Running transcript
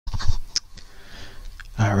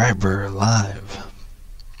Alright, we're live.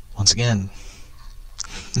 Once again.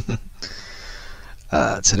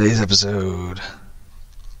 Today's episode,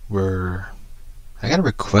 I got a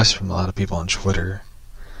request from a lot of people on Twitter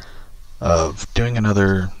of doing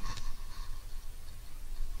another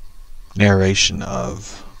narration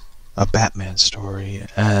of a Batman story,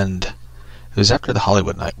 and it was after the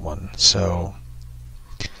Hollywood Night one, so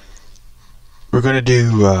we're going to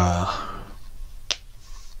do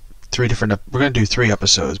three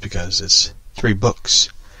episodes because it's three books.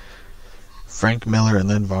 Frank Miller and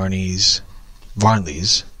Lynn Varney's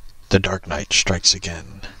The Dark Knight Strikes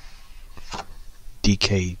Again.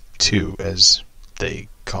 DK2, as they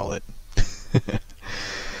call it.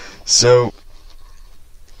 So,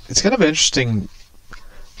 it's kind of an interesting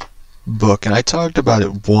book, and I talked about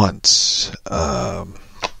it once, a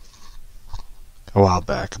while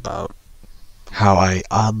back, about how I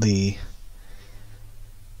oddly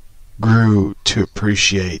grew to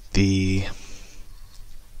appreciate the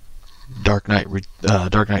Dark Knight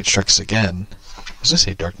Strikes Again. I was going to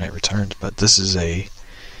say Dark Knight Returns, but this is a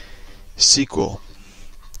sequel.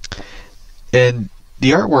 And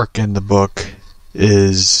the artwork in the book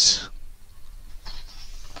is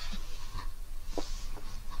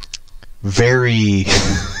very,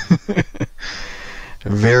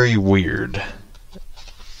 very weird.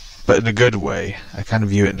 But in a good way. I kind of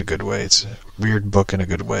view it in a good way. It's a weird book in a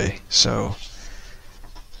good way. So,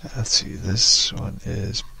 let's see. This one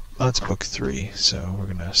is... Oh, it's book 3. So, we're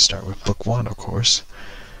going to start with book 1, of course.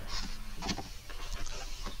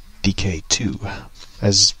 DK2,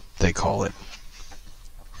 as they call it.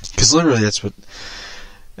 Because literally, that's what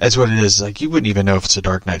it is. Like, you wouldn't even know if it's a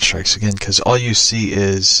Dark Knight Strikes Again, because all you see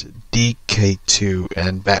is DK2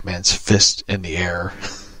 and Batman's fist in the air.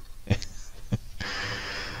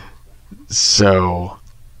 So,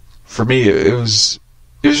 for me, it was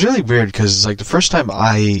really weird because, like, the first time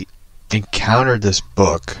I encountered this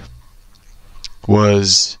book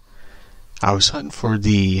was I was hunting for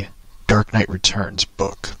the Dark Knight Returns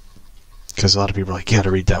book, because a lot of people are like, you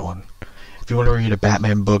gotta read that one. If you want to read a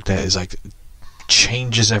Batman book that is, like,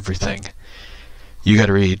 changes everything, you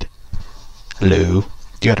gotta read you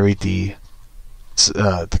gotta read the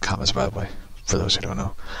comments, by the way, for those who don't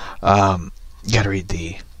know. You gotta read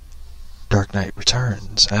the Dark Knight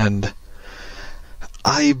Returns, and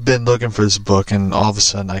I've been looking for this book, and all of a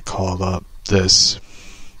sudden I called up this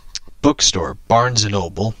bookstore, Barnes &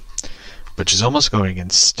 Noble, which is almost going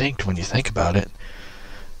extinct when you think about it.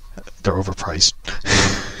 They're overpriced.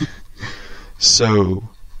 So,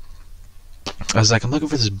 I was like, I'm looking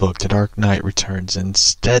for this book, The Dark Knight Returns.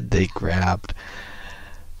 Instead, they grabbed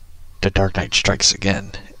The Dark Knight Strikes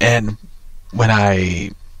Again. And when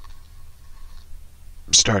I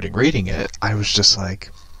started reading it, I was just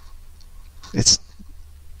like, it's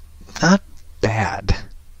not bad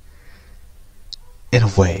in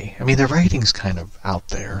a way. I mean, the writing's kind of out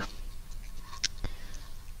there,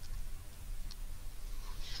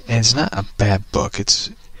 and it's not a bad book. It's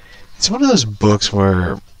one of those books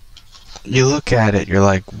where you look at it, you're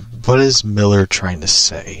like, what is Miller trying to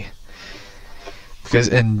say? Because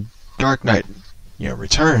in Dark Knight,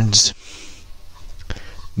 Returns,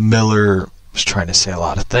 Miller was trying to say a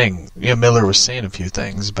lot of things. Miller was saying a few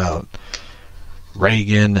things about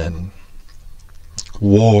Reagan and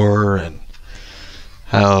war and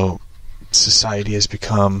how society has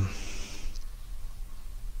become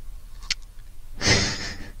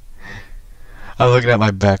I'm looking at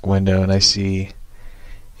my back window and I see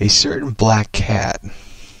a certain black cat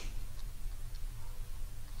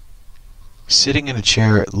sitting in a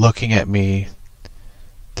chair looking at me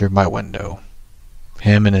through my window.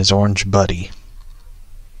 Him and his orange buddy.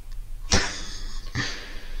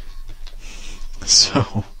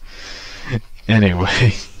 So,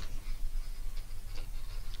 anyway.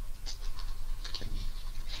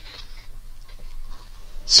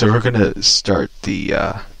 So we're gonna start the,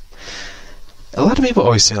 a lot of people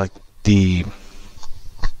always say, like, the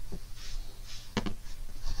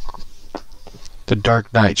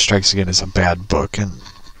Dark Knight Strikes Again is a bad book, and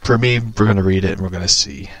for me, we're gonna read it and we're gonna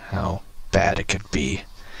see how bad it could be.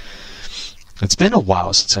 It's been a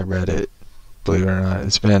while since I read it, believe it or not.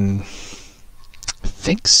 It's been, I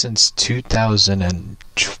think, since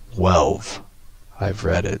 2012 I've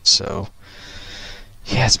read it, so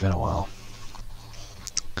yeah, it's been a while.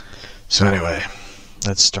 So anyway,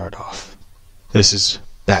 let's start off. This is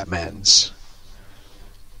Batman's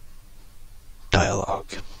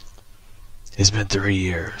dialogue. It's been 3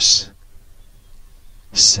 years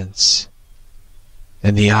since,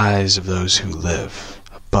 in the eyes of those who live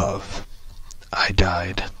above, I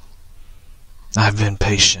died. I've been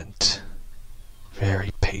patient,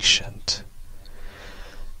 very patient.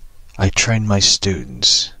 I trained my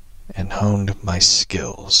students and honed my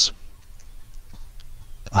skills.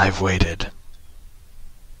 I've waited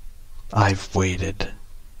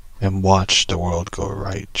and watched the world go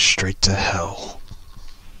right straight to hell.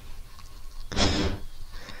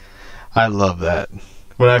 I love that.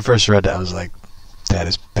 When I first read that, I was like, that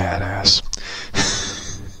is badass.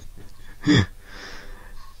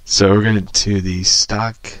 So we're going to the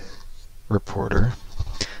stock reporter.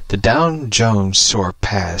 The Dow Jones soared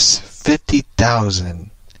past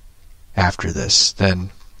 50,000 after this.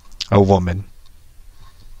 Then a woman,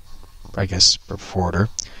 I guess reporter,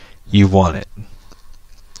 you won it.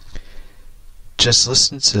 Just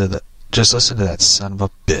listen to that son of a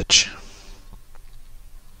bitch.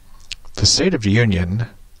 The State of the Union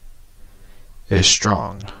is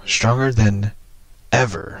strong, stronger than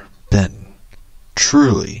ever been.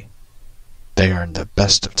 Truly, they are in the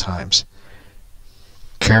best of times.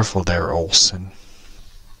 Careful there, Olson.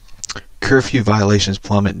 Curfew violations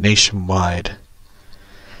plummet nationwide.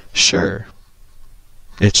 Sure,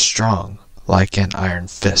 it's strong, like an iron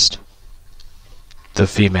fist. The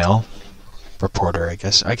female reporter, I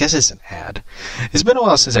guess it's an ad. It's been a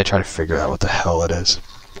while since I tried to figure out what the hell it is.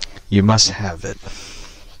 You must have it.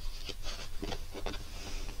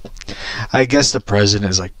 I guess the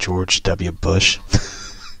president is like George W. Bush.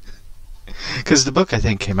 Because the book, I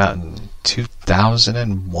think, came out in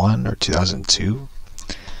 2001 or 2002.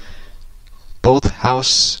 Both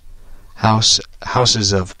houses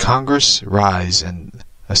of Congress rise in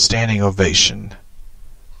a standing ovation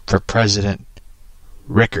for President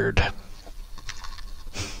Rickard.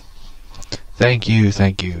 Thank you.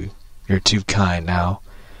 You're too kind now.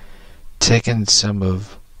 Take some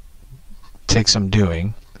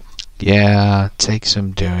doing. Yeah, take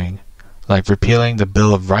some doing. Like repealing the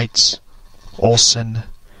Bill of Rights. Olson.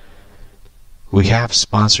 We have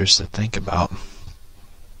sponsors to think about.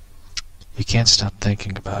 You can't stop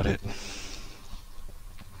thinking about it.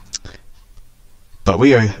 But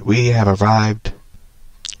we have arrived.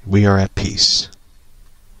 We are at peace.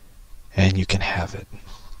 And you can have it.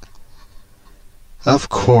 Of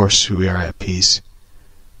course we are at peace.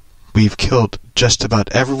 We've killed just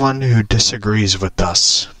about everyone who disagrees with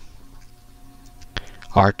us.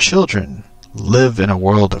 Our children live in a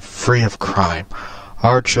world free of crime.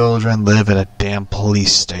 Our children live in a damn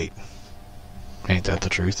police state. Ain't that the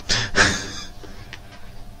truth?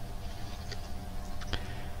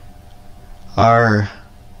 Our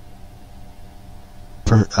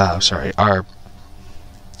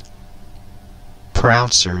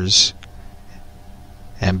pronouncers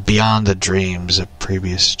and beyond the dreams of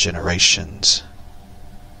previous generations.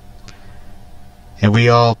 And we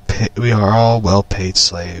are all well-paid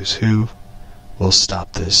slaves. Who will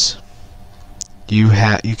stop this? You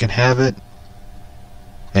can have it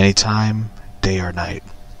anytime, day or night.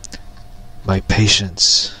 My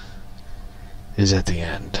patience is at the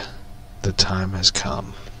end. The time has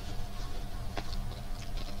come.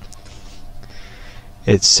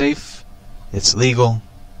 It's safe, it's legal,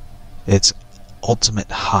 it's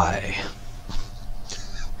ultimate high.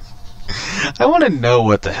 I want to know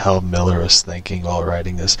what the hell Miller was thinking while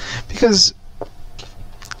writing this, because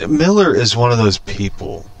Miller is one of those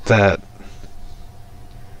people that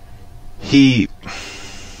he's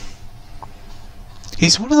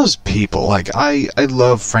one of those people, like, I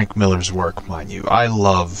love Frank Miller's work, mind you. I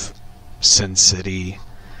love Sin City.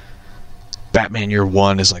 Batman Year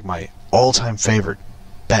One is like my all-time favorite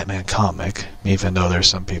Batman comic, even though there's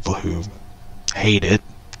some people who hate it.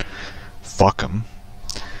 Fuck them.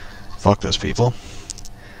 Fuck those people.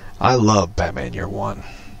 I love Batman Year One.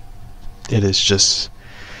 It is just...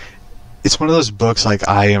 It's one of those books, like,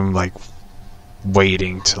 I am, like,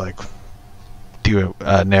 waiting to, like, do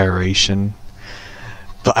a narration.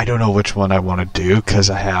 But I don't know which one I want to do, because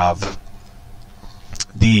I have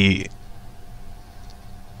the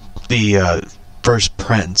first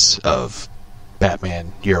prints of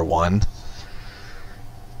Batman Year One.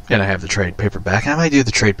 And I have the trade paperback. And I might do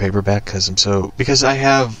the trade paperback because I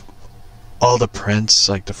have all the prints,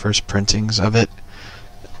 like the first printings of it,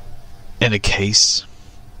 in a case,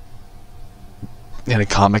 in a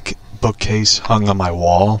comic book case hung on my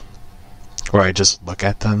wall, where I just look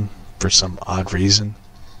at them for some odd reason.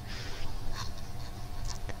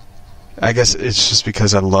 I guess it's just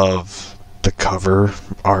because I love the cover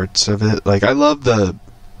arts of it. Like, I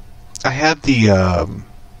had the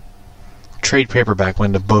trade paperback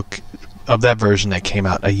when the book of that version that came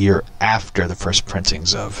out a year after the first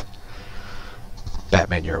printings of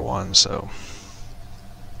Batman Year One, so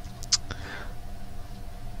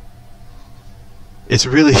it's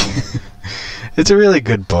really it's a really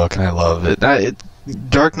good book and I love it.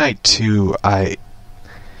 Dark Knight 2,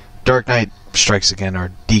 Dark Knight Strikes Again,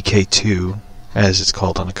 or DK2, as it's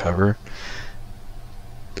called on the cover.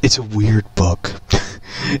 It's a weird book.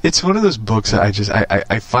 It's one of those books that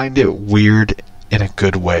I find it weird in a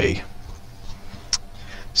good way.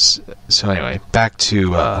 So anyway, back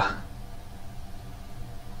to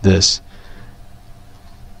this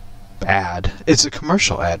ad. It's a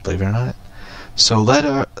commercial ad, believe it or not. So let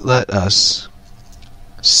us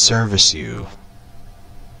service you.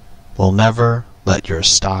 We'll never let your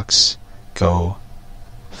stocks go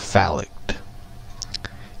phallic.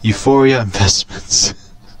 Euphoria Investments.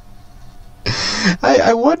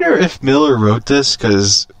 I wonder if Miller wrote this,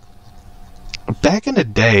 because back in the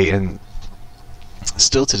day, and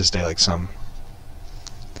still to this day, like some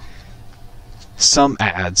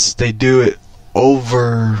ads, they do it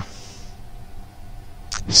over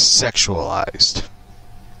sexualized.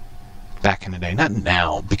 Back in the day, not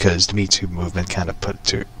now, because the Me Too movement kind of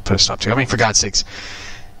put a stop to it. I mean, for God's sakes,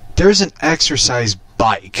 there's an exercise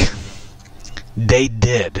bike they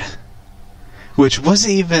did, which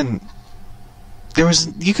wasn't even,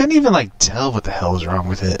 you couldn't even like tell what the hell was wrong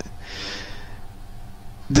with it.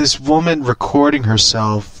 This woman recording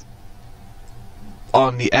herself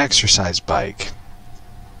on the exercise bike,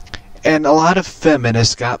 and a lot of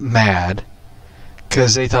feminists got mad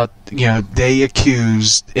because they thought, they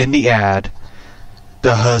accused in the ad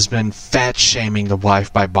the husband fat shaming the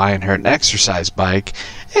wife by buying her an exercise bike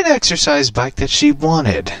that she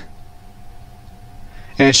wanted.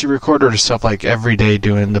 And she recorded herself like every day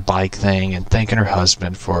doing the bike thing and thanking her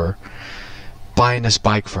husband for buying this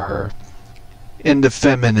bike for her. And the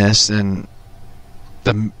feminists and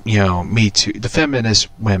the Me Too, the feminist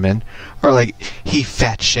women are like, he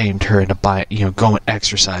fat shamed her into buying, going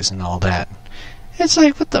exercise and all that. It's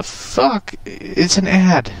like, what the fuck? It's an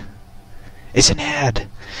ad. It's an ad.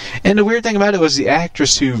 And the weird thing about it was the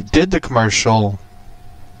actress who did the commercial,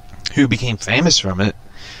 who became famous from it,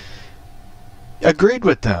 agreed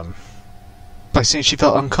with them by saying she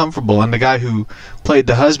felt uncomfortable. And the guy who played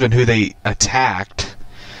the husband, who they attacked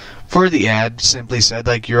for the ad, simply said,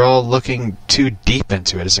 like, you're all looking too deep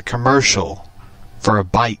into it. It's a commercial for a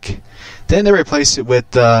bike. Then they replaced it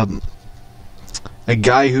with a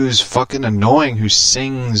guy who's fucking annoying, who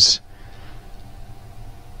sings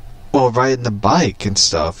while riding the bike and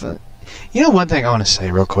stuff. One thing I want to say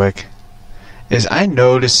real quick is I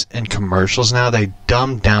notice in commercials now they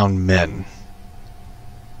dumb down men.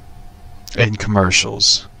 In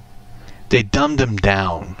commercials, they dumbed them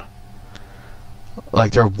down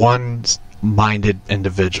like they're one-minded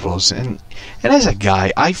individuals, and as a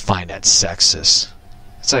guy, I find that sexist.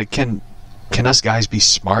 It's like, can us guys be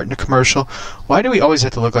smart in a commercial? Why do we always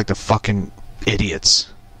have to look like the fucking idiots?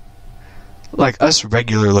 Like us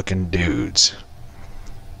regular-looking dudes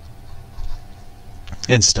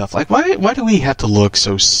and stuff. Like, why do we have to look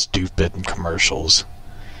so stupid in commercials?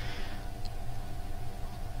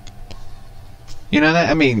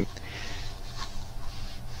 I mean,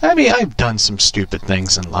 I've done some stupid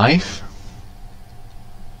things in life.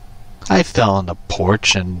 I fell on the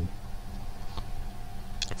porch and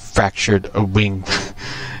fractured a wing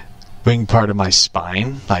part of my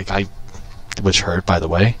spine. Which hurt, by the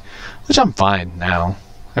way. Which I'm fine now.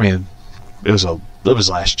 I mean, it was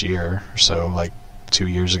last year or so, like 2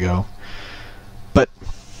 years ago. But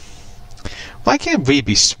why can't we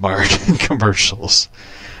be smart in commercials?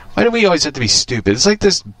 Why do we always have to be stupid? It's like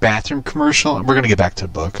this bathroom commercial, and we're going to get back to the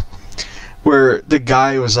book, where the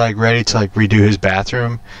guy was like ready to like redo his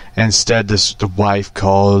bathroom, and instead the wife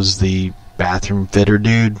calls the bathroom fitter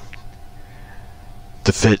dude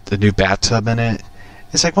to fit the new bathtub in it.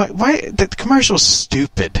 It's like, why the commercial was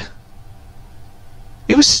stupid.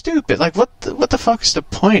 It was stupid. Like, what the fuck is the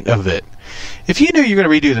point of it? If you knew you were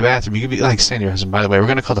going to redo the bathroom, you could be like saying to your husband, by the way, we're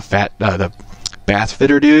going to call the bath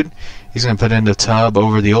fitter dude. He's going to put in the tub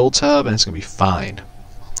over the old tub, and it's going to be fine.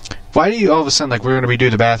 Why do you all of a sudden, like, we're going to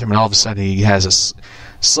redo the bathroom, and all of a sudden he has a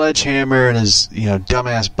sledgehammer and his,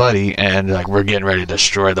 dumbass buddy, and, like, we're getting ready to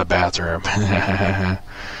destroy the bathroom.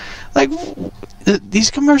 Like,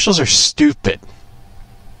 these commercials are stupid.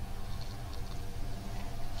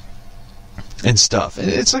 And stuff.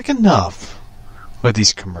 It's like, enough with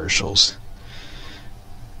these commercials.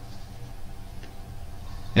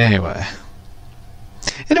 Anyway.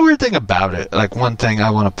 And the weird thing about it, like, one thing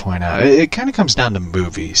I want to point out, it kind of comes down to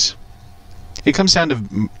movies. It comes down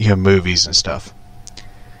to, movies and stuff.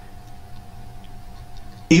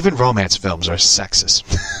 Even romance films are sexist.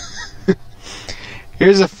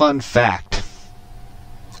 Here's a fun fact.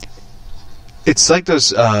 It's like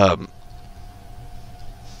those,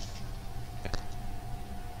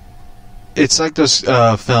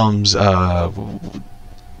 films,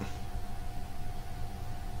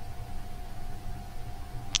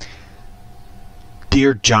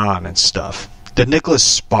 Dear John and stuff. The Nicholas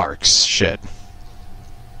Sparks shit.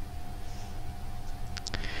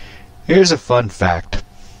 Here's a fun fact.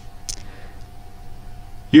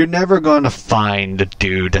 You're never going to find a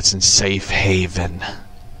dude that's in safe haven.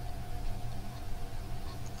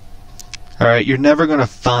 Alright, you're never going to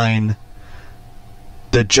find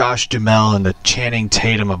the Josh Duhamel and the Channing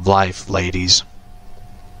Tatum of life, ladies.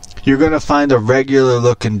 You're going to find the regular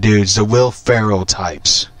looking dudes, the Will Ferrell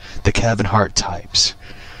types, the Kevin Hart types.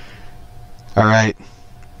 Alright?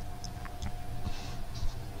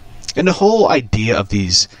 And the whole idea of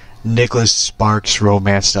these Nicholas Sparks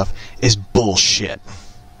romance stuff is bullshit.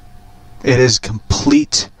 It is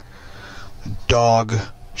complete dog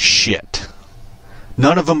shit.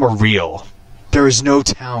 None of them are real. There is no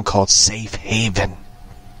town called Safe Haven.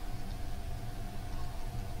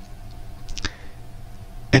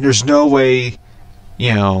 And there's no way,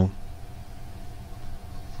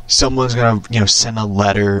 someone's gonna, send a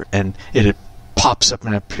letter and it pops up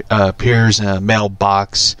and appears in a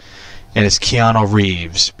mailbox and it's Keanu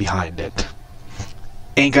Reeves behind it.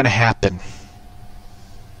 Ain't gonna happen.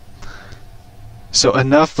 So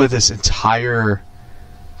enough with this entire,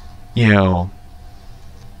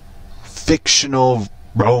 fictional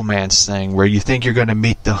romance thing where you think you're gonna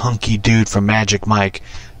meet the hunky dude from Magic Mike,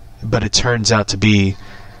 but it turns out to be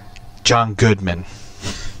John Goodman.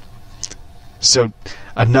 So,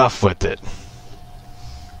 enough with it.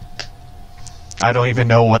 I don't even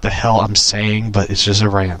know what the hell I'm saying, but it's just a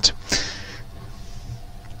rant.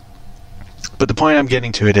 But the point I'm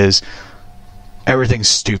getting to it is, everything's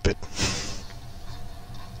stupid.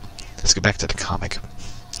 Let's get back to the comic.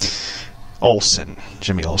 Olsen.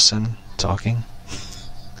 Jimmy Olsen talking.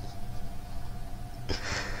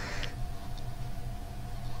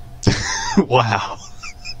 Wow.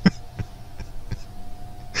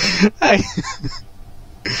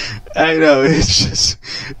 I know, it's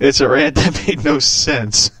a rant that made no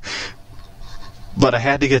sense. But I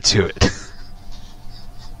had to get to it.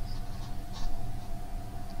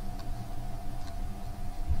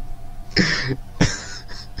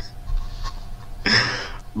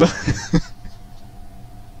 But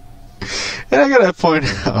and I gotta point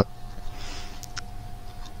out,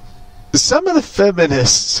 some of the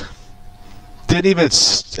feminists didn't even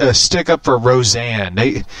stick up for Roseanne.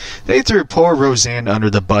 They threw poor Roseanne under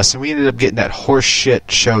the bus, and we ended up getting that horse shit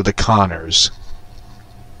show, The Connors,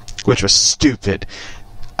 which was stupid.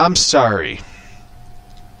 I'm sorry.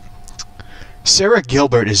 Sarah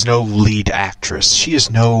Gilbert is no lead actress. She is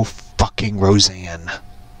no fucking Roseanne.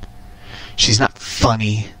 She's not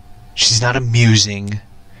funny. She's not amusing.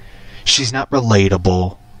 She's not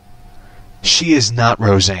relatable. She is not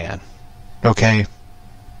Roseanne. Okay?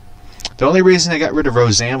 The only reason they got rid of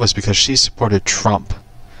Roseanne was because she supported Trump.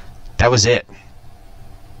 That was it.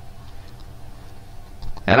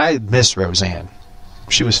 And I miss Roseanne.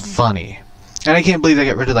 She was funny. And I can't believe they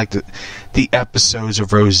got rid of the episodes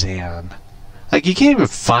of Roseanne. You can't even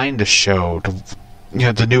find a show to,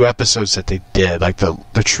 the new episodes that they did,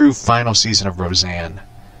 the true final season of Roseanne.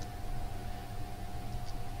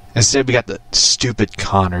 Instead we got the stupid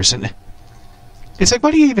Connors, and it's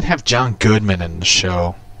why do you even have John Goodman in the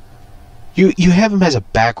show? You have him as a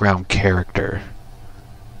background character.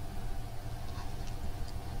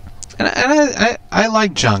 And I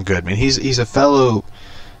like John Goodman. He's a fellow,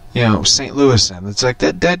 St. Louisan. It's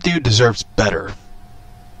that dude deserves better.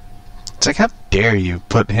 It's how dare you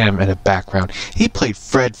put him in a background? He played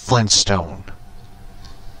Fred Flintstone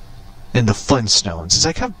in the Flintstones.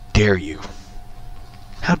 It's how dare you?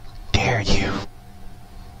 How dare you?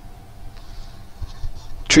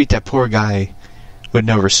 Treat that poor guy with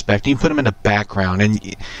no respect. You put him in the background, and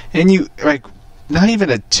you not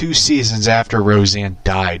even 2 seasons after Roseanne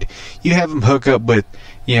died, you have him hook up with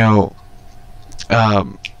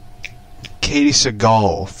Katie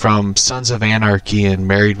Sagal from Sons of Anarchy and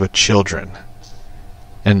Married with Children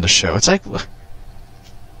in the show. It's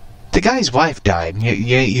the guy's wife died, and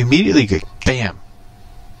you immediately go, bam.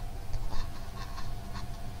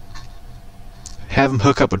 Have him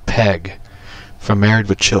hook up with Peg from Married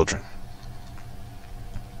with Children.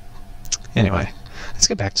 Anyway, let's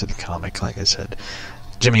get back to the comic. Like I said,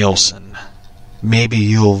 Jimmy Olsen. Maybe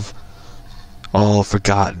you've all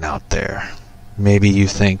forgotten out there. Maybe you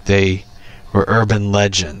think they were urban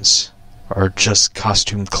legends or just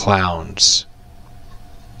costume clowns.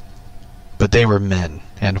 But they were men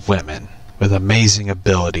and women with amazing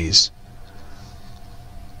abilities,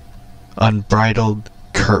 unbridled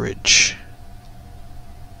courage,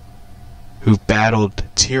 who battled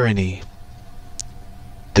tyranny,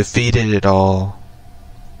 defeated it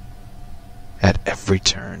at every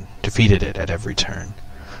turn.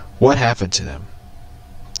 What happened to them?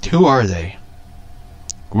 Who are they?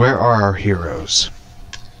 Where are our heroes?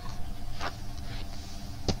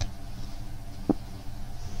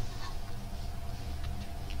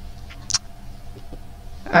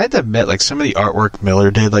 I had to admit, like, some of the artwork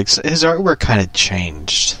Miller did, like, his artwork kind of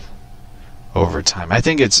changed over time. I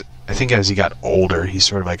think as he got older, he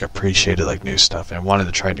sort of, like, appreciated, like, new stuff and wanted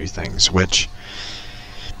to try new things, which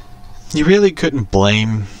you really couldn't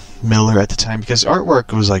blame Miller at the time, because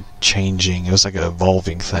artwork was, like, changing. It was, like, an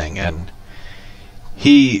evolving thing, and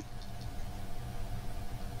he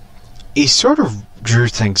sort of drew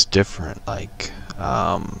things different. Like,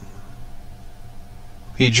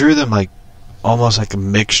 he drew them, like, almost like a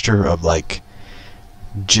mixture of, like,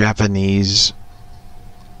 Japanese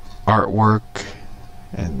artwork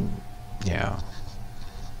and,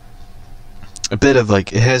 a bit of,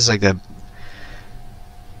 like, it has, like, a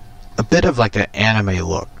bit of, like, an anime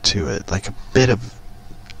look to it, like, a bit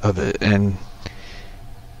of it, and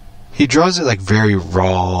he draws it, like, very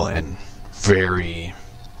raw and very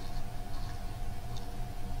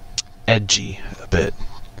edgy a bit.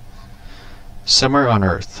 Somewhere on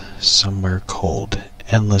Earth, somewhere cold,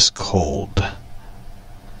 endless cold.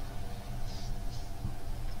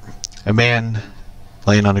 A man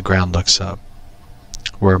laying on the ground looks up,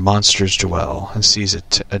 where monsters dwell, and sees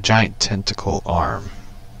a giant tentacle arm,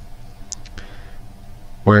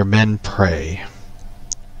 where men pray,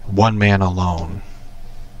 one man alone.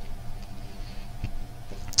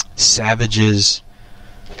 Savages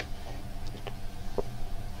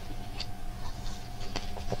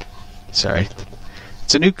Sorry.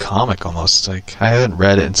 It's a new comic almost. Like, I haven't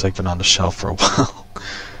read it. It's like been on the shelf for a while.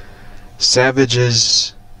 Savage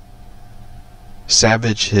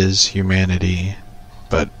his humanity,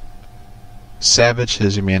 but savage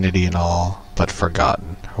his humanity and all, but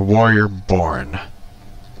forgotten. A warrior born.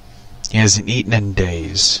 He hasn't eaten in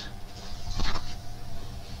days.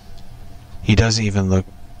 He doesn't even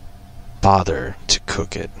bother to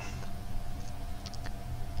cook it.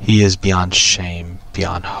 He is beyond shame,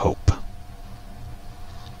 beyond hope.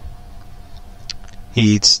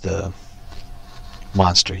 He eats the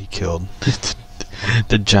monster he killed.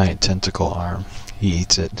 The giant tentacle arm. He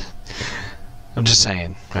eats it. I'm just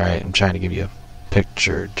saying, alright, I'm trying to give you a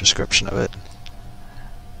picture description of it.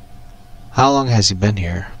 How long has he been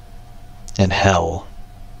here? In hell.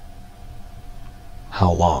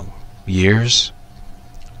 How long? Years?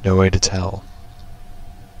 No way to tell.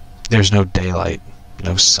 There's no daylight,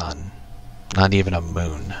 no sun, not even a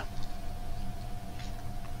moon.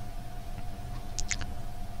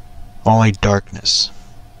 Only darkness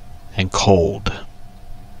and cold,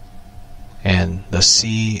 and the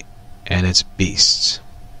sea and its beasts.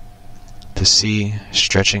 The sea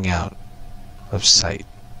stretching out of sight.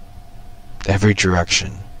 Every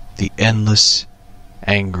direction, the endless,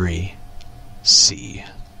 angry sea.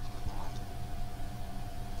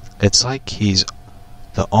 It's like he's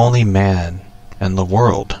the only man in the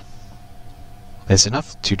world. It's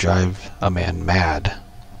enough to drive a man mad.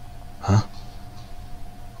 Huh?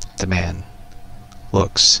 The man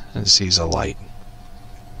looks and sees a light.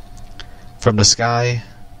 From the sky,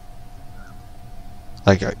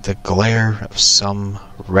 like the glare of some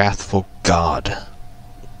wrathful god,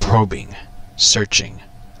 probing, searching,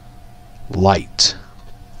 light.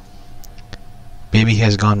 Maybe he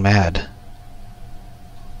has gone mad,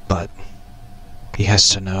 but he has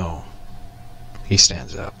to know. He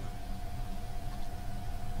stands up.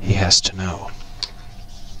 He has to know.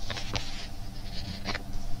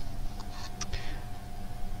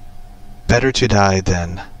 Better to die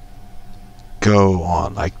than go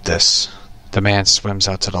on like this. The man swims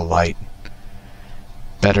out to the light.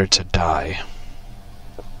 Better to die.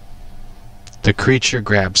 The creature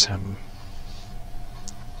grabs him.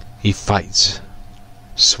 He fights,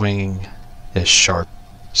 swinging his sharp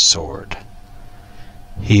sword.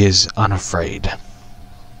 He is unafraid.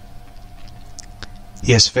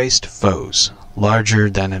 He has faced foes larger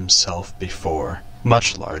than himself before,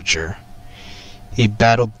 much larger. He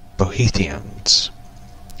battled Boethians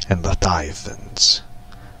and Leviathans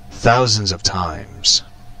thousands of times.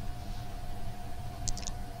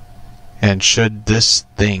 And should this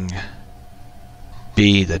thing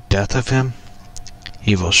be the death of him,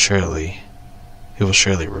 he will surely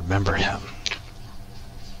remember him.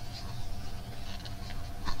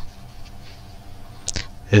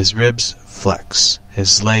 His ribs flex,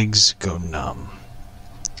 his legs go numb.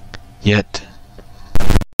 Yet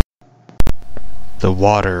the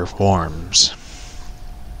water warms.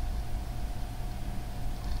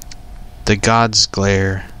 The god's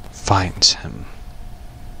glare finds him,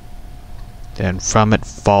 and from it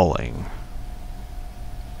falling,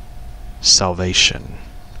 salvation,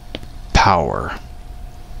 power,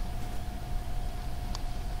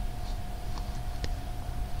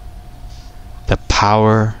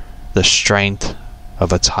 power, the strength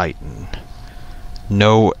of a titan.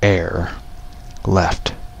 No air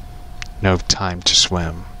left. No time to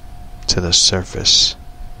swim to the surface.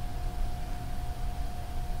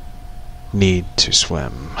 Need to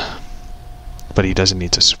swim. But he doesn't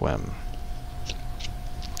need to swim.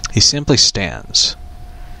 He simply stands,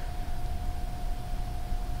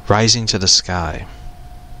 rising to the sky.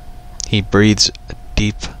 He breathes a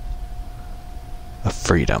deep of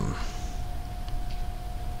freedom.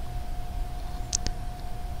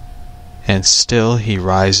 And still he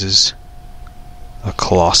rises a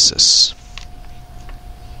colossus.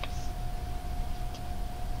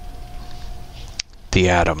 The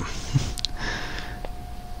atom.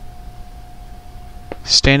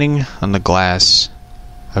 Standing on the glass,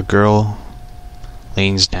 a girl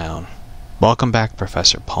leans down. Welcome back,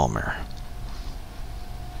 Professor Palmer.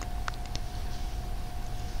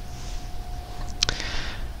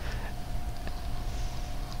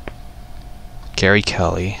 Gary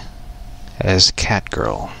Kelly, as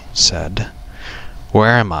Catgirl, said,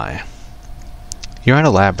 "Where am I? You're in a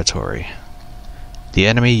laboratory. The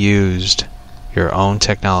enemy used your own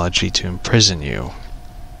technology to imprison you.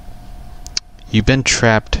 You've been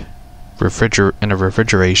trapped in a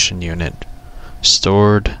refrigeration unit,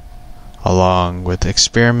 stored along with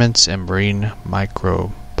experiments in marine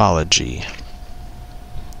microbiology."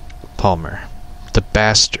 Palmer, "The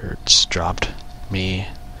bastards dropped me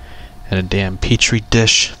in a damn petri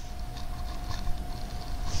dish."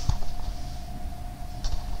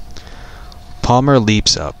 Palmer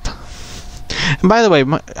leaps up. And by the way,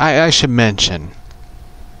 I should mention,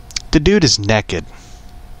 the dude is naked.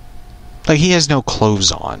 Like, he has no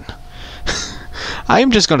clothes on. I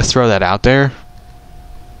am just going to throw that out there.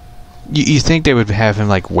 You think they would have him,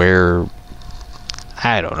 like, wear,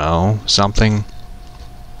 I don't know, something?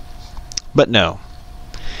 But no.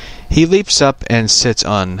 He leaps up and sits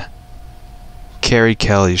on Carrie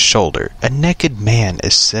Kelly's shoulder. A naked man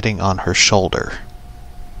is sitting on her shoulder.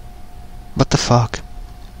 What the fuck?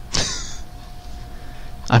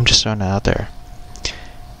 I'm just throwing it out there.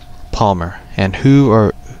 Palmer, and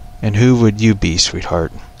who would you be,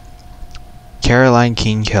 sweetheart? Caroline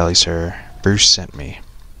King Kelly, sir. Bruce sent me.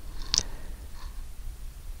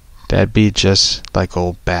 That'd be just like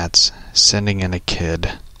old bats sending in a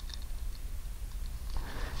kid.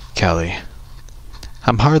 Kelly,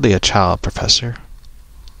 I'm hardly a child, Professor.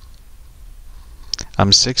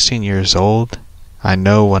 I'm 16 years old. I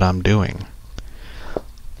know what I'm doing.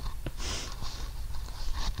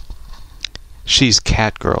 She's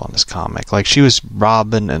Catgirl in this comic. Like, she was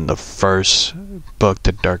Robin in the first book,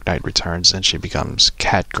 The Dark Knight Returns, and she becomes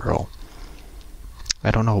Catgirl.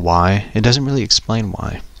 I don't know why. It doesn't really explain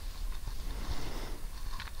why.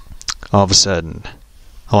 All of a sudden,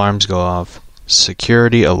 alarms go off.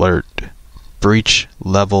 Security alert. Breach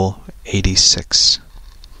level 86.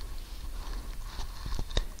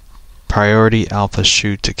 Priority Alpha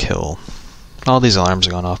shoot to kill. All these alarms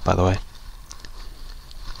are going off, by the way.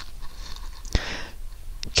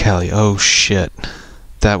 Kelly, oh shit.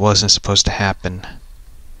 That wasn't supposed to happen.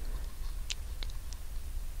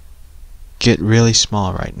 Get really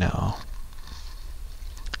small right now.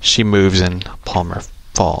 She moves and Palmer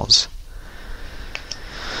falls.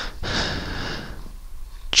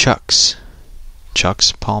 Chucks,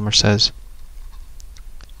 Palmer says.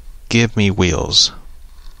 Give me wheels.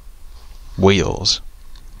 Wheels.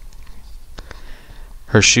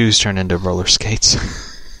 Her shoes turn into roller skates.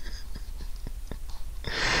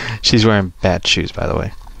 She's wearing bad shoes, by the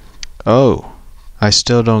way. Oh, I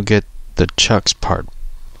still don't get the Chucks part,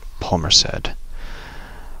 Palmer said.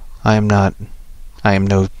 I am not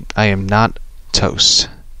toast.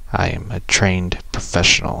 I am a trained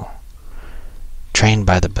professional. Trained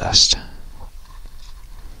by the best.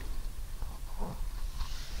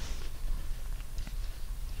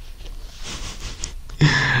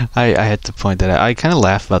 I had to point that out. I kind of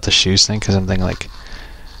laugh about the shoes thing because I'm thinking, like,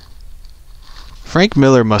 Frank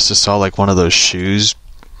Miller must have saw, like, one of those shoes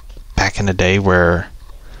back in the day where,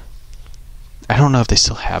 I don't know if they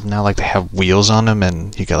still have now, like, they have wheels on them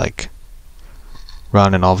and you can, like,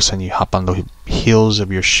 run and all of a sudden you hop on the heels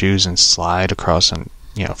of your shoes and slide across and,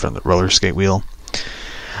 you know, from the roller skate wheel.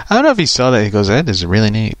 I don't know if he saw that. He goes, that is really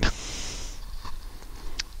neat.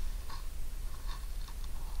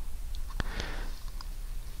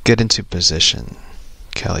 Get into position,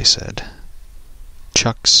 Kelly said.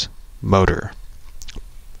 Chuck's motor.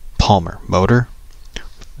 Palmer, motor?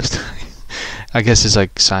 I guess it's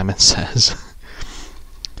like Simon says.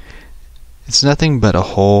 It's nothing but a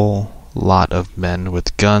whole lot of men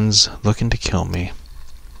with guns looking to kill me.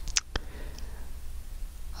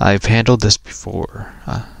 I've handled this before.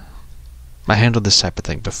 I handled this type of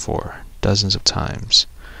thing before, dozens of times.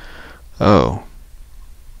 Oh.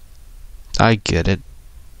 I get it.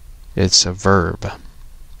 It's a verb.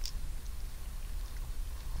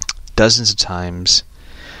 Dozens of times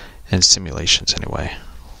in simulations, anyway.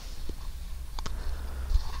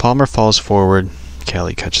 Palmer falls forward.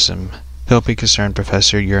 Kelly catches him. Don't be concerned,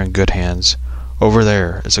 Professor. You're in good hands. Over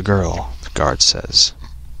there is a girl, the guard says.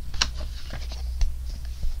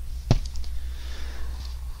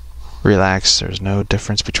 Relax. There's no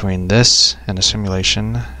difference between this and a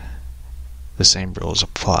simulation. The same rules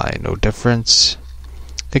apply. No difference.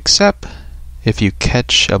 Except if you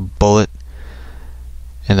catch a bullet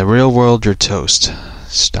in the real world, you're toast.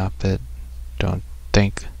 Stop it. Don't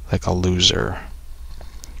think like a loser.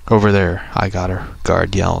 Over there, I got her,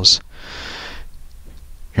 guard yells.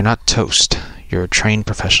 You're not toast. You're a trained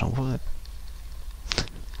professional. What?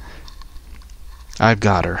 I've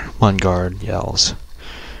got her, one guard yells.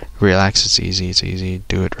 Relax, it's easy.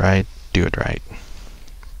 Do it right.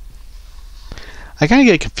 I kind of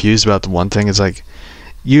get confused about the one thing. It's like,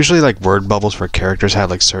 usually like word bubbles for characters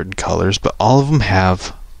have like certain colors, but all of them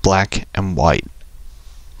have black and white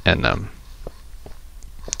in them.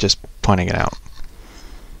 Just pointing it out.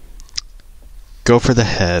 Go for the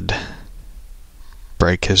head.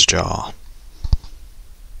 Break his jaw.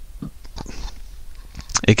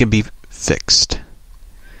 It can be fixed.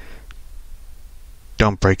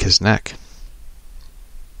 Don't break his neck.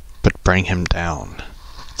 But bring him down.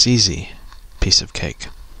 It's easy. Piece of cake.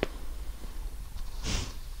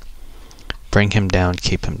 Bring him down,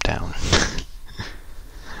 keep him down.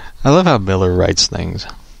 I love how Miller writes things.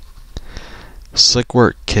 Slick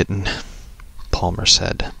work, kitten, Palmer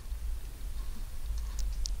said.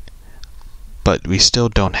 But we still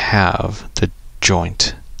don't have the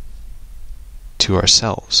joint to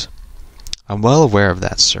ourselves. I'm well aware of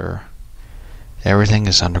that, sir. Everything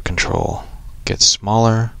is under control. Gets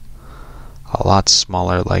smaller, a lot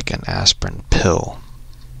smaller, like an aspirin pill.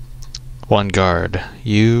 One guard,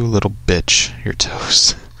 you little bitch, you're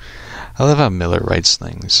toast. I love how Miller writes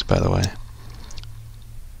things, by the way.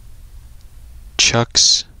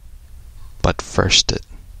 Chucks, but first it.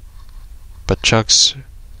 But Chucks,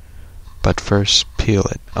 but first peel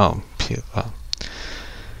it. Oh, peel. Oh.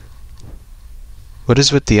 What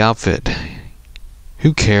is with the outfit?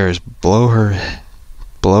 Who cares? Blow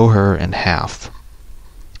her in half.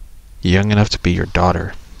 Young enough to be your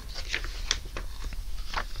daughter.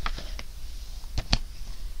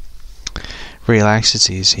 Relax, it's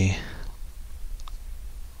easy.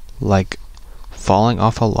 Like falling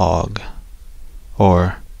off a log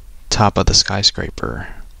or top of the skyscraper.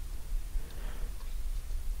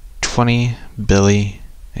 20, Billy,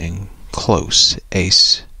 and close,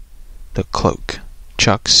 Ace, the cloak.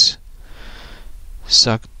 Chucks,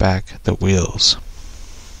 suck back the wheels.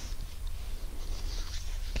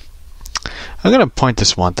 I'm going to point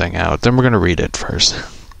this one thing out, then we're going to read it first.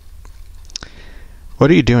 What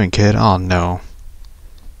are you doing, kid? Oh, no.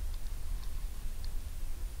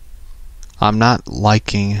 I'm not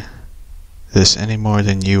liking this any more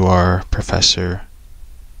than you are, Professor.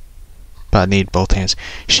 But I need both hands.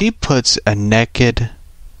 She puts a naked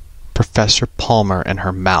Professor Palmer in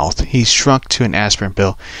her mouth. He's shrunk to an aspirin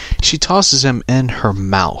pill. She tosses him in her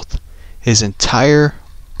mouth. His entire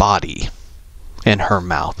body in her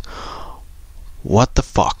mouth. What the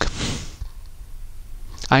fuck?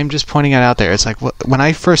 I'm just pointing it out there. It's like, when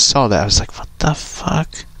I first saw that, I was like, what the fuck?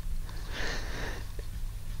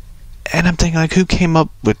 And I'm thinking, like, who came up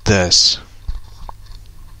with this?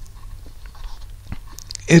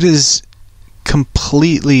 It is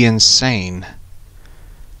completely insane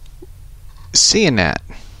seeing that.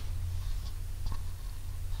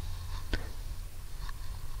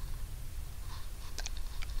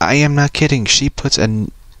 I am not kidding. She puts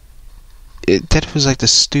that was like the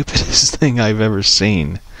stupidest thing I've ever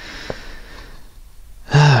seen.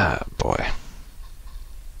 Ah, boy.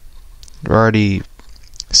 We're already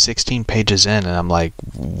 16 pages in, and I'm like,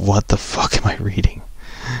 what the fuck am I reading?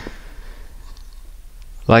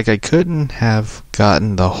 Like, I couldn't got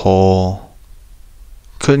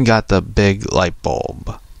the big light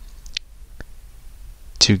bulb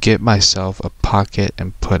to get myself a pocket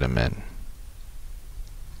and put him in.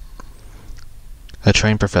 A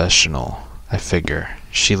trained professional, I figure.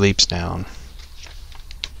 She leaps down.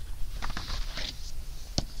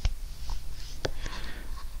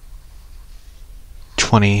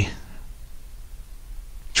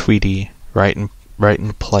 Tweety, right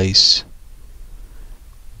in place.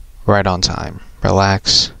 Right on time.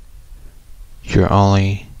 Relax. You're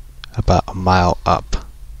only about a mile up.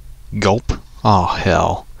 Gulp. Oh,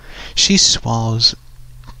 hell. She swallows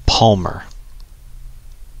Palmer.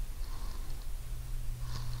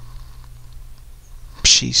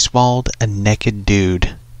 she swallowed a naked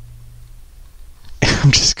dude.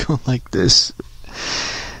 I'm just going like this.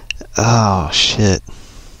 Oh, shit.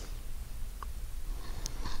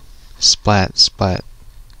 Splat, splat.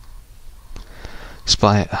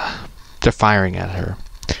 Splat. They're firing at her.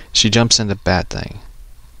 She jumps into bat thing.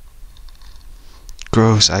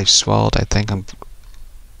 Gross, I swallowed. I think I'm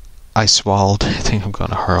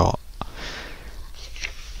gonna hurl.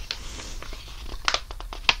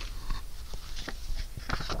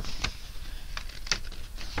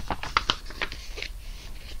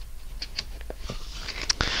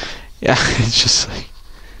 Yeah, it's just like...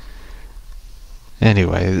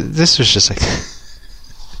 Anyway, this was just like...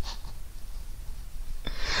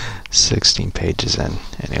 16 pages in.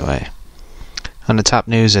 Anyway. On the top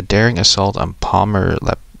news, a daring assault on Palmer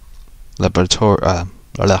Laboratories.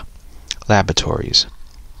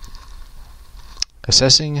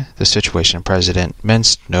 Assessing the situation, President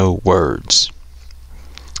minced no words.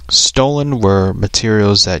 Stolen were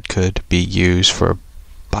materials that could be used for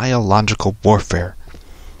biological warfare.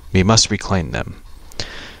 We must reclaim them.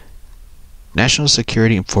 National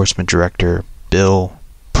Security Enforcement Director Bill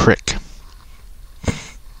Prick.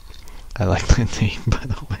 I like the name, by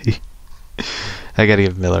the way. I gotta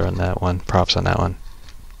give Miller on that one. Props on that one.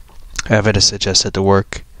 Evidence suggests that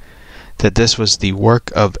this was the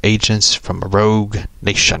work of agents from a rogue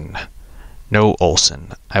nation. No,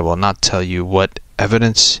 Olson. I will not tell you what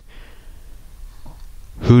evidence.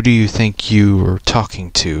 Who do you think you were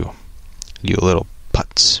talking to, you little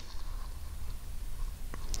putz?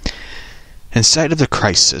 In sight of the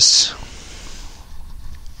crisis,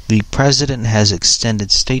 the president has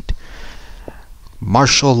extended state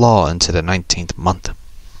martial law into the 19th month.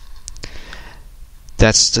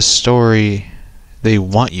 That's the story they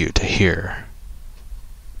want you to hear.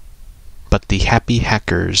 But the happy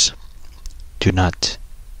hackers do not.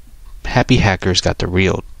 Happy hackers got the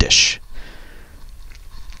real dish.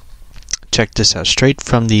 Check this out. Straight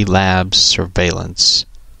from the lab's surveillance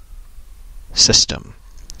system.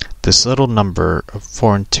 This little number of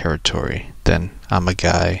foreign territory. Then I'm a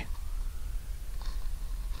guy.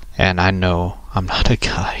 And I know I'm not a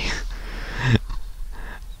guy.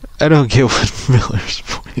 I don't get what Miller's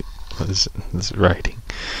point was in this writing.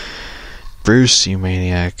 Bruce, you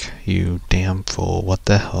maniac, you damn fool, what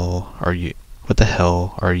the hell are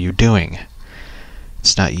you doing?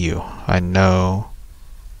 It's not you. I know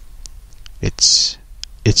it's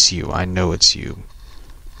you. I know it's you.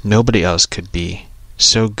 Nobody else could be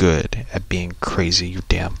so good at being crazy, you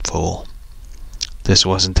damn fool. This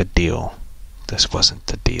wasn't the deal. This wasn't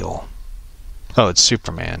the deal. Oh, it's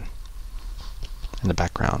Superman in the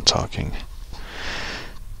background talking.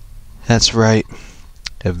 That's right.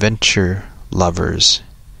 Adventure lovers.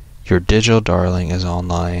 Your digital darling is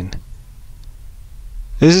online.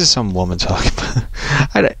 This is some woman talking about...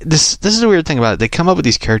 This is the weird thing about it. They come up with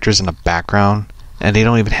these characters in the background and they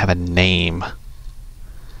don't even have a name.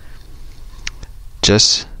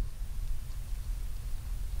 Just...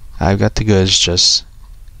 I've got the goods, just...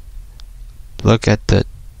 Look at the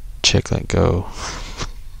chick let go.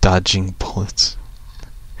 Dodging bullets.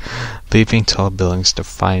 Leaping tall buildings,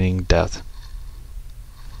 defying death.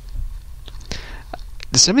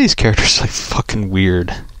 Some of these characters are like fucking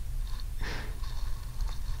weird.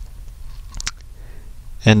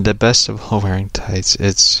 And the best of all wearing tights,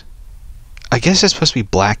 it's... I guess it's supposed to be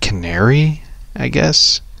Black Canary, I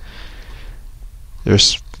guess. I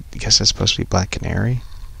guess it's supposed to be Black Canary.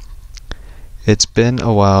 It's been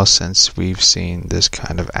a while since we've seen this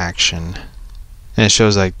kind of action. And it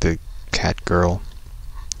shows like the cat girl.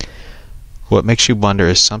 What makes you wonder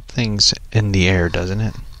is something's in the air, doesn't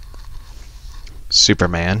it?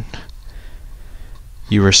 Superman.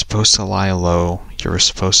 You were supposed to lie low. You were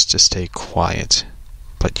supposed to stay quiet.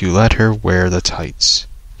 But you let her wear the tights.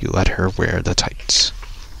 You let her wear the tights.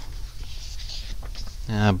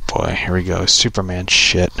 Ah, boy, here we go. Superman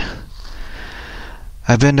shit.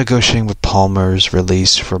 I've been negotiating with Palmer's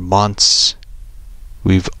release for months.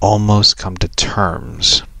 We've almost come to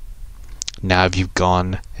terms. Now you've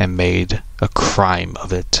gone and made a crime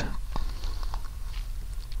of it.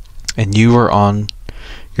 And you are on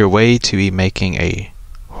your way to be making a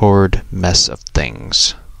horrid mess of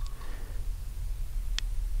things.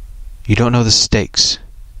 You don't know the stakes.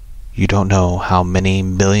 You don't know how many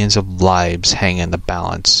millions of lives hang in the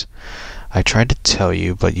balance. I tried to tell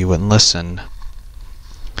you, but you wouldn't listen.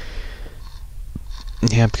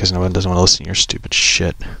 Yeah, because no one doesn't want to listen to your stupid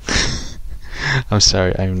shit. I'm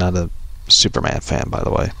sorry, I'm not a Superman fan, by the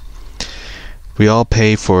way. We all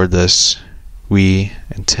pay for this. We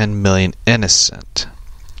and 10 million innocent.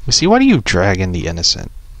 You see, why do you drag in the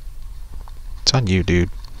innocent? It's on you, dude.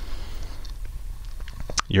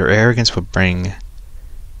 Your arrogance would bring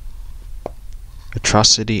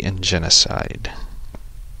atrocity and genocide.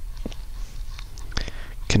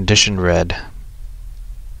 Condition red.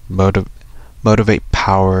 Motivate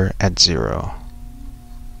power at 0.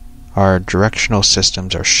 Our directional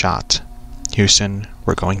systems are shot. Houston,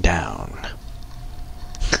 we're going down.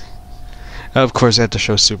 Of course, I have to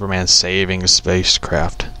show Superman saving a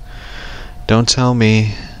spacecraft. Don't tell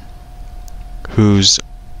me who's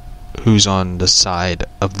on the side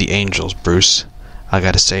of the angels, Bruce. I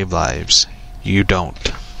gotta save lives. You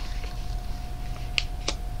don't.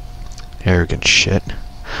 Arrogant shit.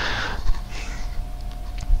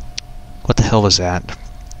 What the hell was that?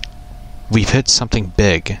 We've hit something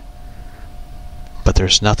big, but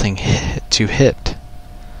there's nothing to hit.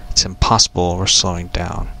 It's impossible. We're slowing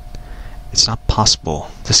down. It's not possible.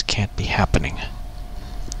 This can't be happening.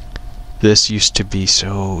 This used to be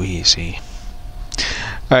so easy.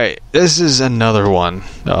 Alright, this is another one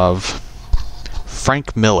of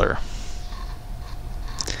Frank Miller.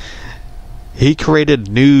 He created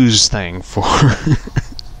news thing for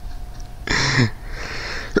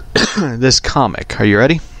this comic. Are you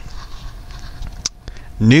ready?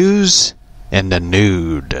 News and the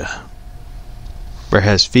Nude. Where it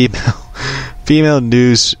has female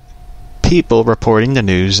news people reporting the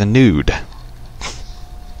news and nude.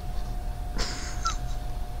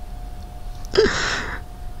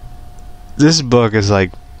 This book is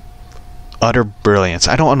like utter brilliance.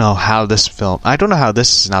 I don't know how this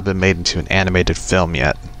has not been made into an animated film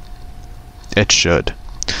yet. It should.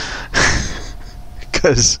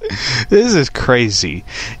 Because this is crazy.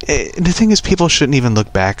 The thing is, people shouldn't even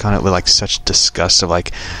look back on it with like such disgust of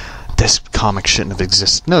like, this comic shouldn't have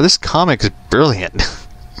existed. No, this comic is brilliant.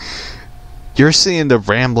 You're seeing the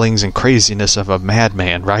ramblings and craziness of a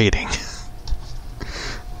madman writing.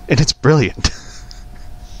 And it's brilliant.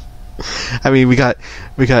 I mean, we got,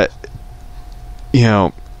 you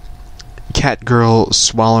know, Catgirl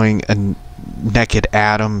swallowing a naked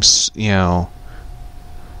Adam, you know,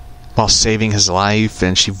 while saving his life,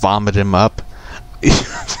 and she vomited him up.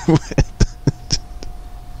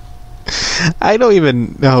 I don't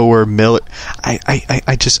even know where Miller.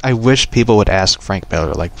 I wish people would ask Frank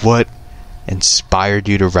Miller, like, what inspired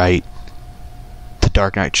you to write The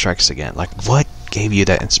Dark Knight Strikes Again? Like, what gave you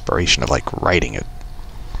that inspiration of like writing it?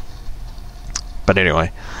 But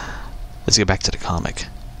anyway, let's get back to the comic.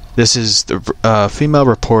 This is the female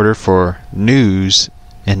reporter for News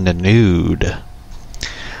in the Nude.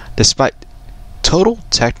 Despite total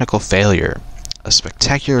technical failure, a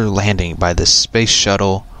spectacular landing by the space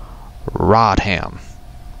shuttle Rodham.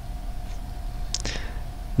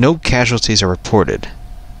 No casualties are reported.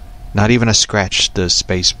 Not even a scratch,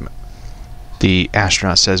 the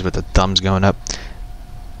astronaut says with the thumbs going up.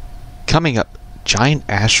 Coming up, giant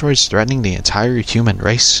asteroids threatening the entire human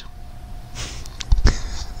race.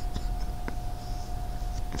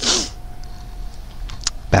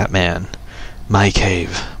 Batman, my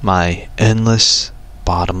cave, my endless,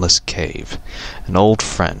 bottomless cave. An old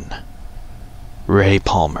friend, Ray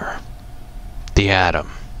Palmer. The Atom.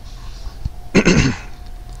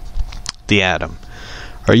 The Atom.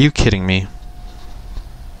 Are you kidding me?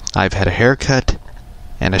 I've had a haircut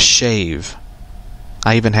and a shave.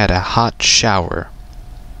 I even had a hot shower.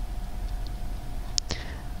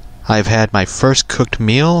 I've had my first cooked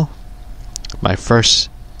meal, my first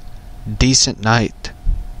decent night's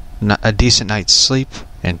sleep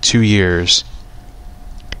in 2 years,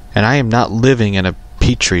 and I'm not living in a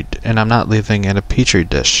petri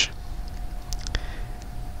dish.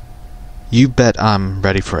 You bet I'm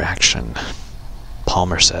ready for action,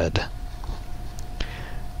 Palmer said.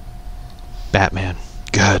 Batman,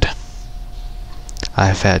 good.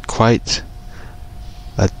 I've had quite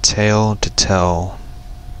a tale to tell,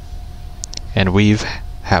 and we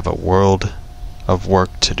have a world of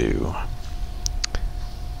work to do.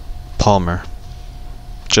 Palmer,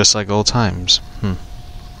 just like old times.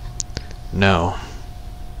 No,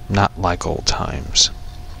 not like old times.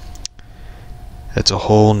 It's a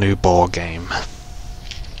whole new ball game.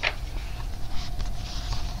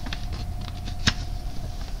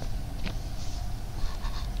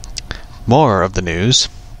 More of the news.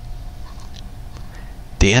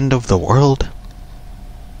 The end of the world?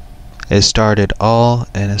 It started all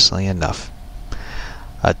innocently enough.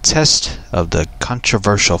 A test of the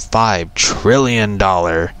controversial $5 trillion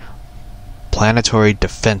planetary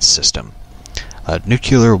defense system. A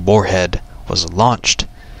nuclear warhead was launched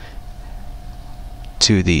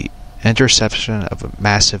to the interception of a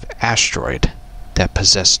massive asteroid that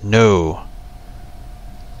possessed no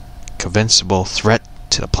conceivable threat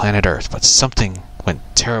to the planet Earth, but something went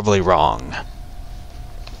terribly wrong.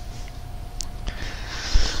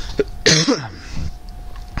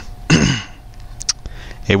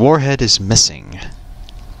 A warhead is missing.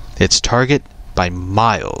 Its target by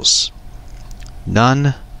miles.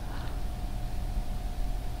 None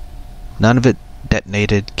of it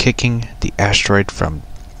detonated, kicking the asteroid from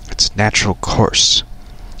its natural course,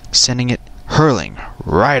 sending it hurling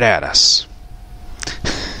right at us.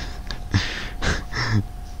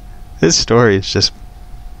 This story is just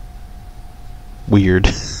weird.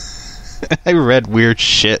 I read weird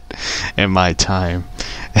shit in my time.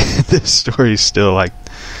 And this story is still like,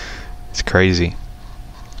 it's crazy.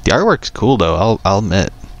 The artwork's cool though, I'll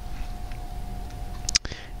admit.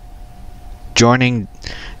 Joining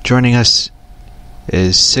us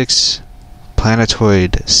is 6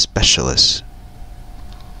 planetoid specialists.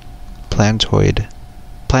 Planetoid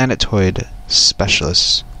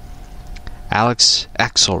specialists. Alex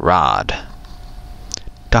Axelrod.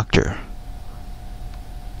 Doctor,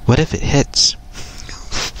 what if it hits?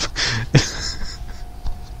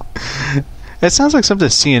 It sounds like something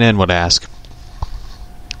CNN would ask.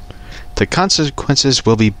 The consequences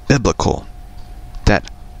will be biblical.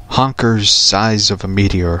 That honker's size of a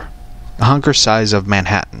meteor. A honker size of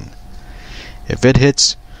Manhattan. If it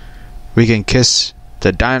hits, we can kiss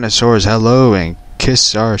the dinosaurs hello and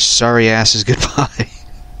kiss our sorry asses goodbye.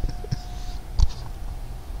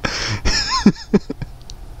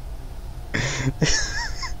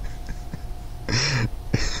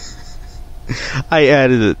 I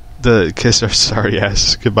added the kiss our sorry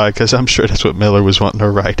asses goodbye because I'm sure that's what Miller was wanting to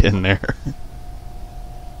write in there.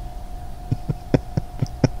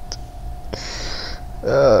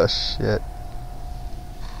 Oh, shit.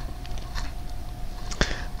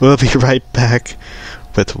 We'll be right back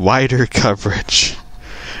with wider coverage.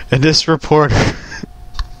 And this reporter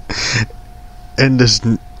and this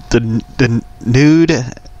the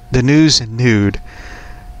news nude.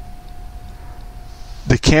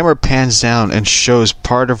 The camera pans down and shows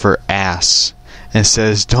part of her ass and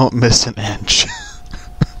says, "Don't miss an inch."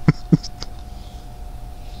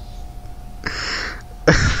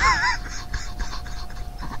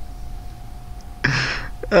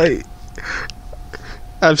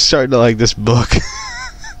 I'm starting to like this book.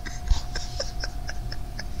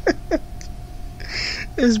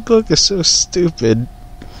 This book is so stupid.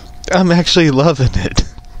 I'm actually loving it.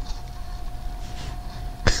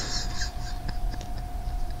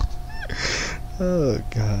 Oh,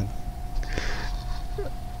 God.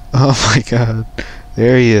 Oh, my God.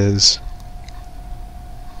 There he is.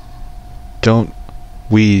 Don't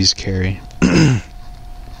wheeze, Carrie.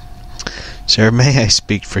 Sir, may I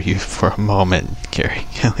speak for you for a moment? Carrie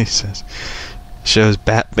Kelly says. Shows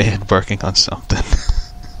Batman working on something.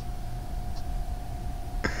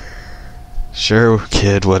 Sure,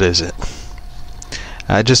 kid, what is it?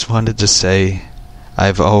 I just wanted to say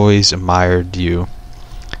I've always admired you.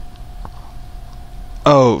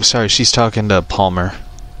 Oh, sorry, she's talking to Palmer.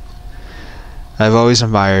 I've always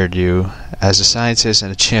admired you as a scientist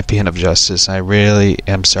and a champion of justice. I really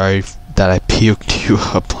am sorry that I puked you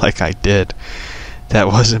up like I did. That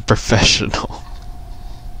wasn't professional.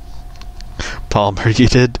 Palmer, you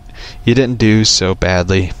didn't do so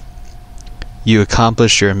badly. You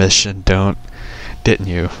accomplished your mission, didn't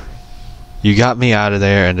you? You got me out of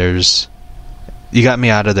there,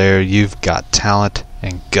 you've got talent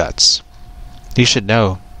and guts. You should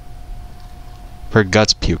know. Her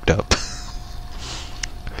guts puked up.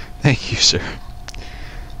 Thank you, sir.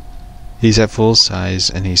 He's at full size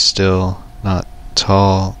and he's still not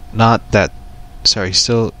tall.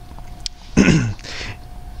 Still...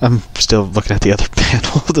 I'm still looking at the other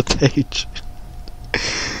panel of the page.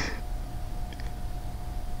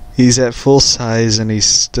 He's at full size and he's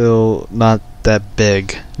still not that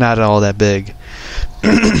big. Not at all that big.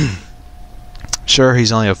 Sure,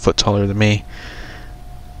 he's only a foot taller than me.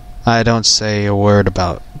 I don't say a word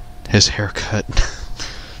about his haircut.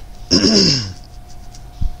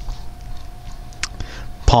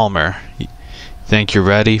 Palmer, think you're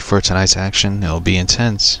ready for tonight's action? It'll be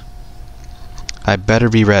intense. I better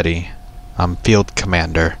be ready. I'm field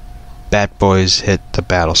commander. Bat boys hit the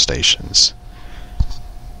battle stations.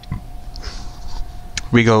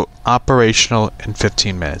 We go operational in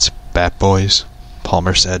 15 minutes. Bat boys,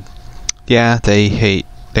 Palmer said. Yeah, they hate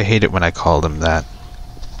it when I call them that.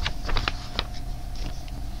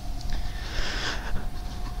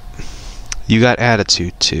 You got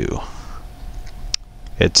attitude too.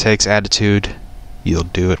 It takes attitude. You'll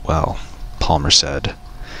do it well, Palmer said.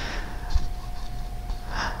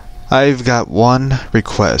 I've got one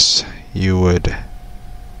request. If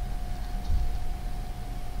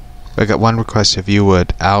you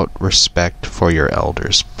would out respect for your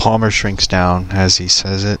elders. Palmer shrinks down as he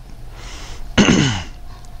says it.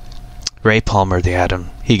 Ray Palmer, the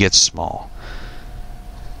Atom, he gets small.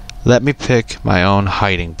 Let me pick my own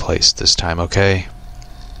hiding place this time, okay?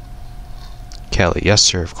 Kelly, yes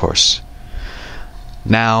sir, of course.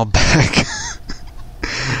 Now back.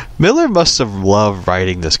 Miller must have loved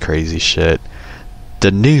writing this crazy shit.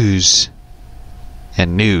 The news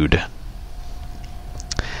and nude.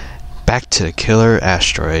 Back to the killer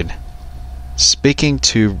asteroid. Speaking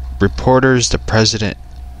to reporters, the president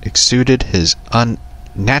exuded his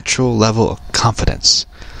unnatural level of confidence.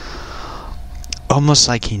 Almost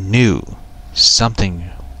like he knew something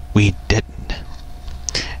we didn't.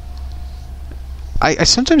 I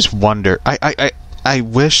sometimes wonder, I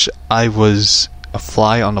wish I was a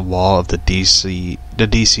fly on the wall of the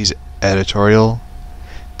DC's editorial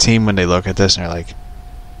team when they look at this and they're like,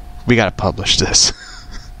 we gotta publish this.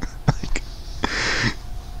 Like,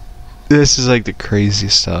 this is like the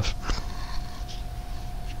craziest stuff.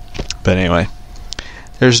 But anyway,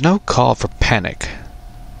 there's no call for panic.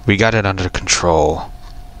 We got it under control.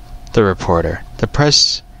 The reporter. The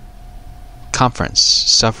press conference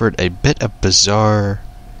suffered a bit of bizarre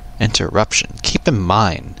interruption. Keep in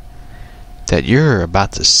mind that you're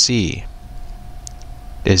about to see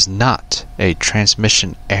is not a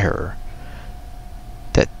transmission error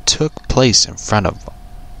that took place in front of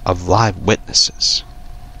live witnesses.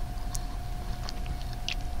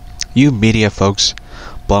 You media folks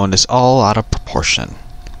blowing this all out of proportion.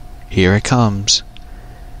 Here it comes.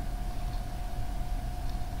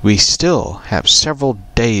 We still have several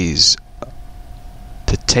days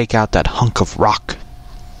to take out that hunk of rock.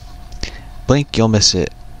 Blink, you'll miss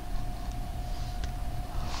it.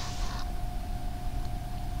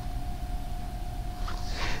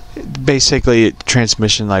 Basically,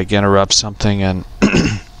 transmission like interrupts something and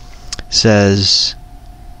says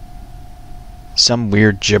some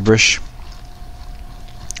weird gibberish.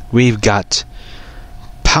 We've got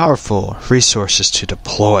powerful resources to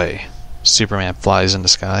deploy. Superman flies in the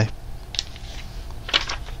sky.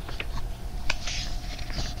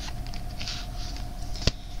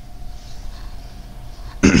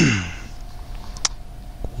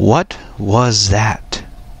 What was that?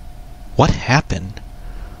 What happened?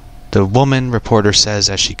 The woman reporter says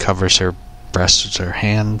as she covers her breasts with her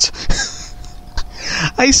hands.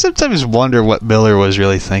 I sometimes wonder what Miller was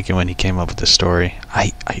really thinking when he came up with this story.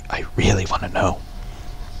 I really want to know.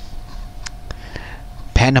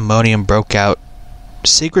 Pandemonium broke out.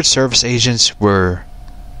 Secret Service agents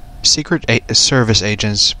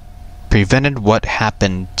prevented what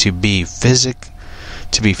happened to be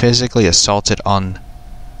physically assaulted on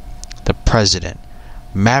the president.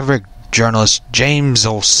 Maverick journalist James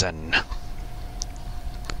Olsen.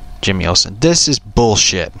 Jimmy Olsen. This is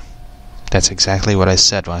bullshit. That's exactly what I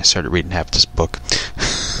said when I started reading half this book.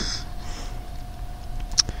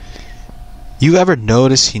 You ever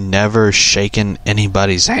notice he never shaken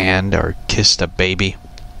anybody's hand or kissed a baby?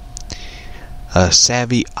 A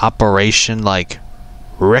savvy operation like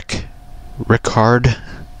Rickard?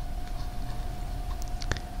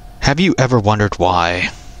 Have you ever wondered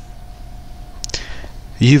why?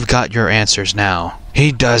 You've got your answers now.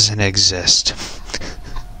 He doesn't exist.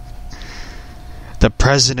 The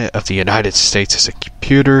President of the United States is a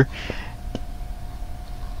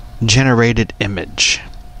computer-generated image.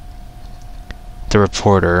 The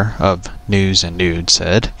reporter of News and Nude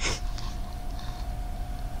said.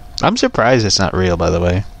 I'm surprised it's not real, by the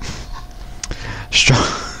way.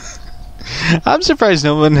 I'm surprised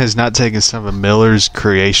no one has not taken some of Miller's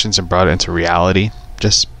creations and brought it into reality.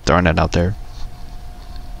 Just throwing it out there.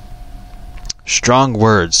 Strong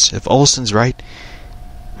words. If Olsen's right,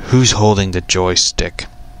 who's holding the joystick?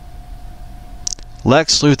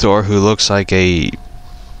 Lex Luthor, who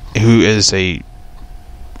is a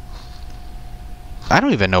I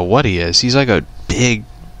don't even know what he is. He's like a big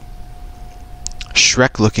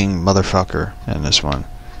Shrek-looking motherfucker in this one.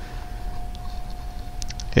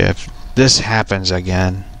 If this happens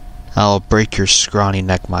again, I'll break your scrawny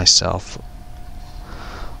neck myself.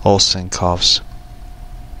 Olsen coughs.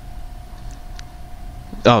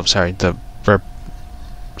 Oh, sorry, the verb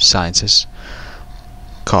scientist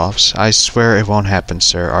coughs. I swear it won't happen,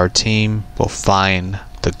 sir. Our team will find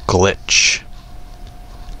the glitch.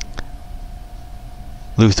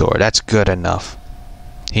 Luthor, that's good enough.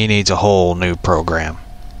 He needs a whole new program.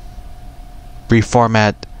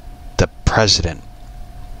 Reformat the president.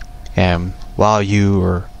 And while you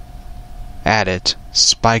are at it,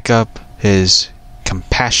 spike up his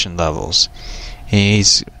compassion levels. He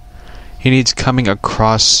needs coming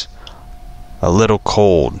across a little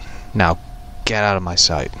cold. Now, get out of my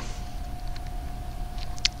sight.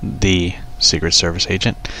 The Secret Service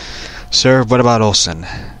agent. Sir, what about Olsen?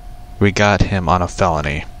 We got him on a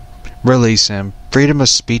felony. Release him. Freedom of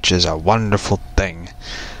speech is a wonderful thing.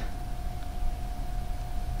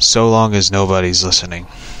 So long as nobody's listening.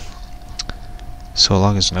 So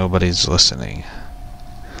long as nobody's listening.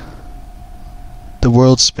 The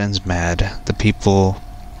world spins mad. The people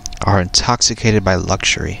are intoxicated by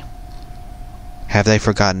luxury. Have they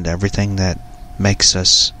forgotten everything that makes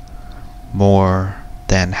us more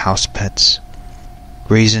than house pets?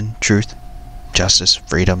 Reason, truth, justice,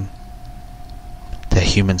 freedom, the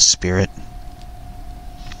human spirit.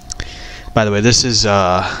 By the way, this is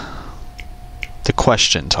the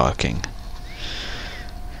question talking.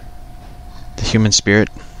 The human spirit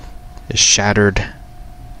is shattered,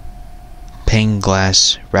 pane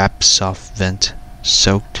glass, wrapped soft vent,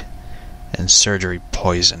 soaked in surgery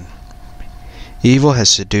poison. Evil has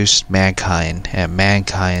seduced mankind, and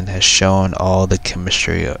mankind has shown all the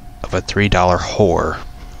chemistry of a $3 whore.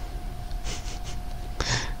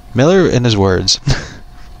 Miller in his words.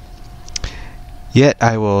 Yet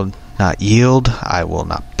I will not yield, I will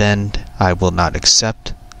not bend, I will not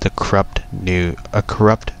accept a corrupt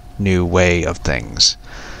new way of things.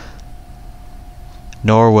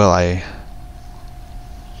 Nor will I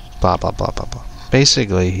blah blah blah blah blah.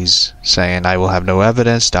 Basically, he's saying, I will have no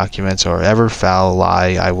evidence, documents, or ever foul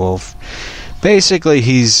lie. Basically,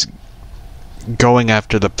 he's going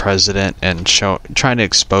after the president and trying to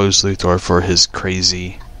expose Luthor for his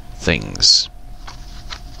crazy things.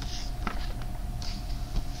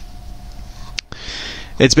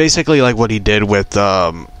 It's basically like what he did with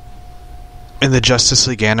in the Justice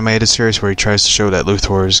League animated series, where he tries to show that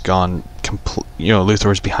Luthor's gone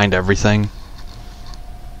Luthor's behind everything.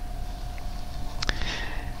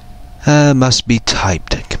 Must be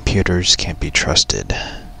typed. Computers can't be trusted.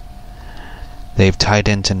 They've tied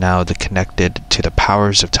into now the connected to the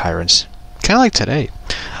powers of tyrants. Kind of like today.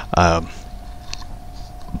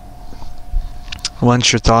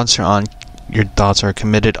 Once your thoughts are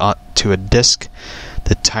committed to a disk,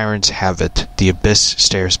 the tyrants have it. The abyss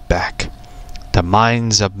stares back. The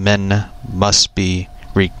minds of men must be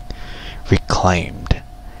reclaimed.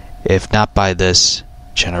 If not by this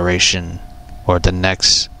generation or the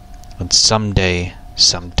next, and someday,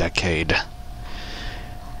 some decade.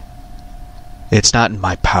 It's not in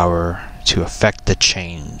my power to affect the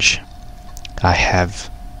change. I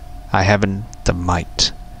haven't the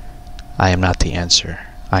might. I am not the answer.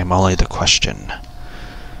 I am only the question.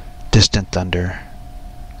 Distant thunder.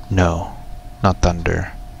 No, not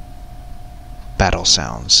thunder. Battle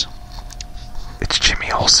sounds. It's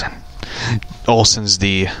Jimmy Olsen. Olsen's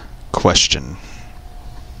the question.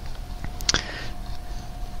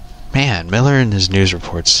 Man, Miller in his news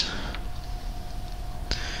reports.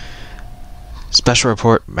 Special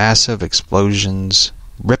report, massive explosions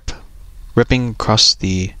ripping across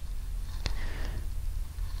the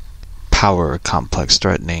power complex,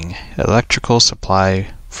 threatening electrical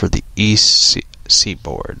supply for the East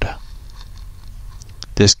Seaboard.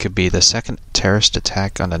 This could be the second terrorist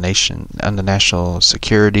attack on the national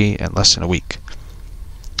security in less than a week.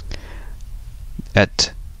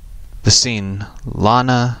 At the scene,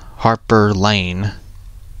 Lana Harper Lane,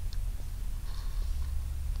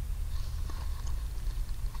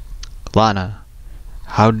 Lana,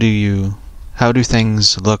 how do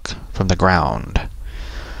things look from the ground?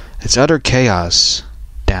 It's utter chaos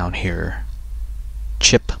down here.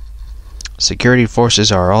 Chip. Security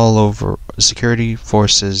forces are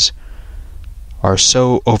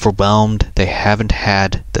so overwhelmed they haven't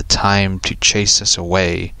had the time to chase us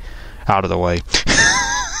away. Out of the way.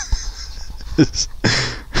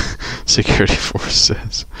 Security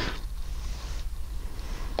forces.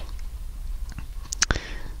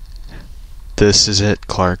 This is it,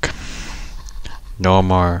 Clark. No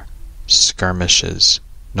more skirmishes.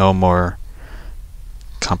 No more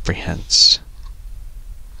comprehenses.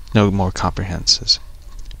 No more comprehenses.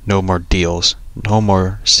 No more deals. No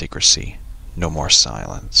more secrecy. No more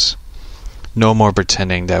silence. No more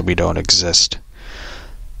pretending that we don't exist.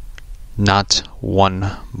 Not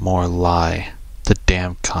one more lie. The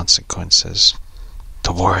damn consequences.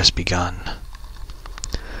 The war has begun.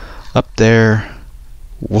 Up there,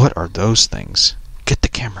 what are those things? Get the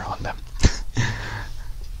camera on them.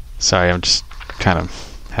 Sorry, I'm just kind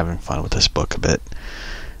of having fun with this book a bit.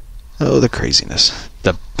 Oh, the craziness.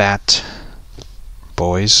 The bat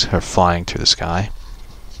boys are flying through the sky.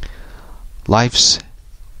 Life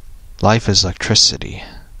is electricity.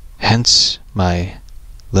 Hence my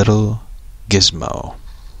little gizmo.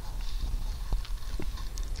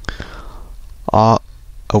 A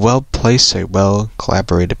well-placed, a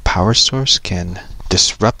well-collaborated power source can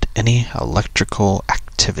disrupt any electrical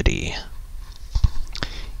activity.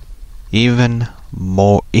 Even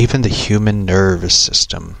the human nervous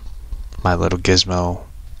system. My little gizmo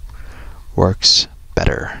works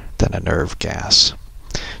better than a nerve gas.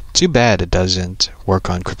 Too bad it doesn't work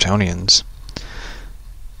on Kryptonians.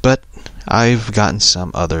 But I've gotten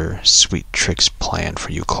some other sweet tricks planned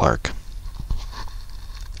for you, Clark.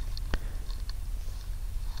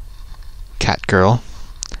 Cat girl.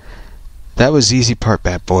 That was the easy part,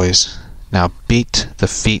 bad boys. Now beat the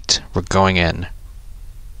feet, we're going in.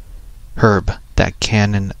 Herb, that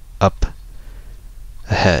cannon up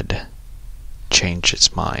ahead. Change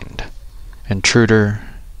its mind. Intruder.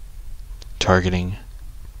 Targeting.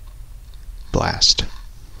 Blast.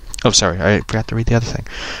 Oh, sorry, I forgot to read the other thing.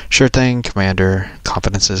 Sure thing, Commander.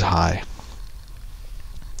 Confidence is high.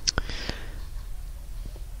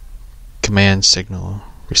 Command signal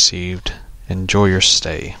received. Enjoy your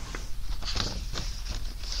stay.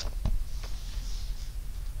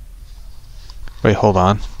 Wait, hold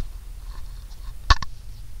on.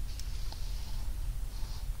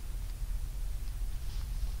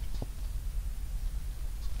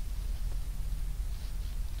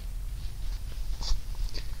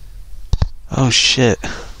 Oh shit.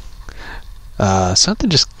 Something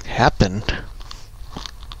just happened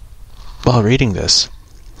while reading this.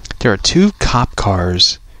 There are 2 cop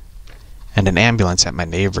cars and an ambulance at my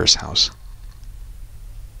neighbor's house.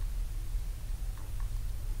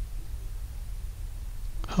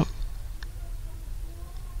 Oh.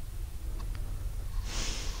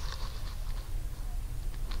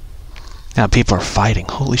 Now people are fighting.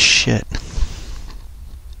 Holy shit.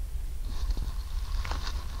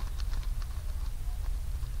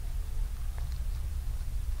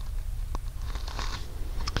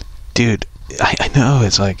 Dude, I know,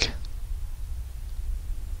 it's like...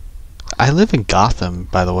 I live in Gotham,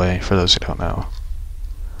 by the way, for those who don't know.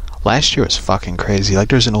 Last year was fucking crazy. Like,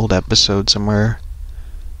 there's an old episode somewhere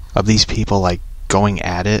of these people, like, going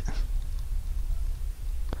at it.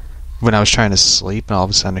 When I was trying to sleep, and all of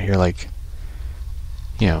a sudden I hear, like,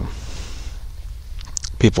 you know,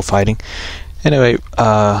 people fighting. Anyway,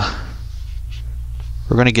 we're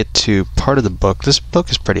going to get to part of the book. This book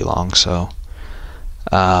is pretty long, so...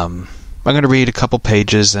 I'm going to read a couple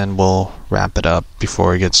pages, then we'll wrap it up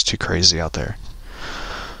before it gets too crazy out there.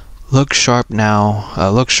 Look sharp now.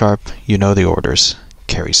 Look sharp, you know the orders,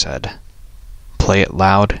 Carrie said. Play it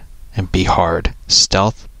loud and be hard.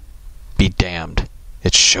 Stealth, be damned.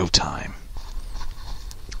 It's showtime.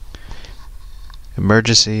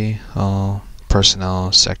 Emergency, all personnel,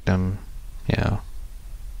 sectum, you know.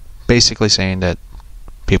 Basically saying that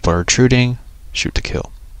people are intruding, shoot to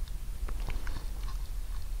kill.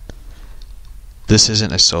 This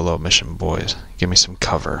isn't a solo mission, boys. Give me some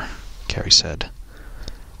cover, Carrie said.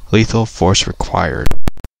 Lethal force required.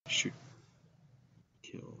 Shoot.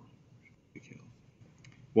 Kill. Kill.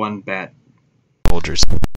 1 bat. Soldiers.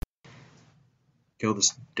 Kill the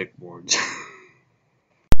stick boards.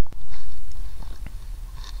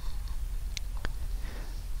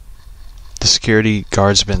 The security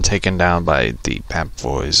guards have been taken down by the Bat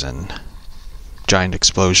Boys and giant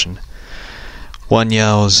explosion. One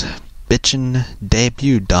yells, "Bitchin'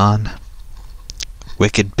 debut, Don.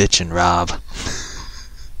 Wicked bitchin', Rob."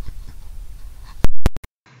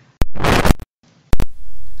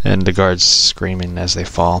 And the guards screaming as they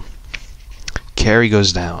fall. Carrie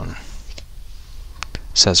goes down.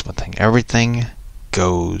 Says one thing. Everything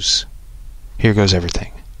goes. Here goes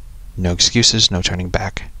everything. No excuses, no turning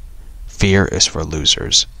back. Fear is for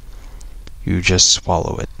losers. You just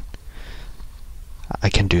swallow it. I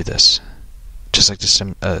can do this. Just like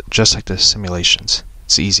the simulations.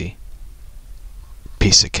 It's easy.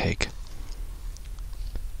 Piece of cake.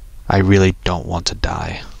 I really don't want to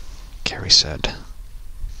die, Carrie said.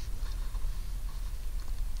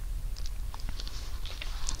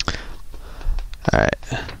 Alright.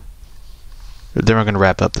 Then we're going to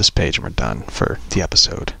wrap up this page and we're done for the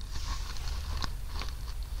episode.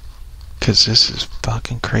 Because this is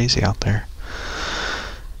fucking crazy out there.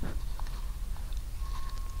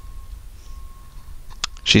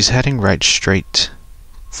 She's heading right straight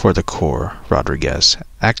for the core, Rodriguez.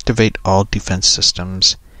 Activate all defense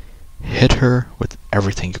systems. Hit her with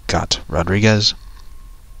everything you got, Rodriguez.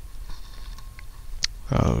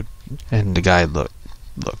 Oh, and the guy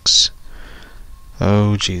looks.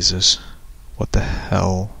 Oh, Jesus. What the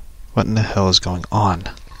hell? What in the hell is going on?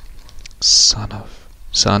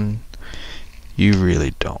 Son, you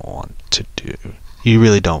really don't want to do. You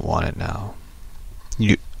really don't want it now.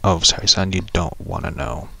 Oh, sorry, son, you don't want to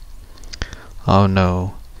know. Oh,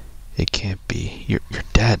 no, it can't be. You're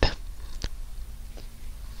dead.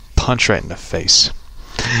 Punch right in the face.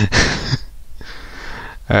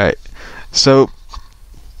 Alright, so,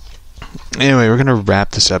 anyway, we're going to wrap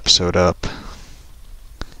this episode up.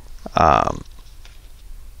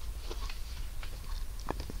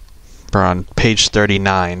 We're on page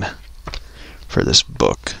 39 for this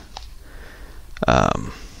book.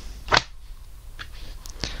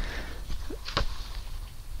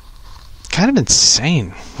 Kind of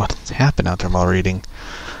insane what happened out there while reading.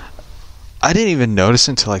 I didn't even notice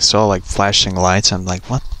until I saw like flashing lights. I'm like,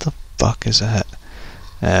 what the fuck is that?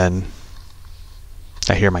 And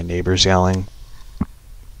I hear my neighbors yelling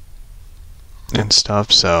and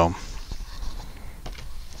stuff. So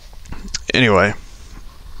anyway,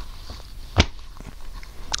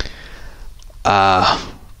 I'm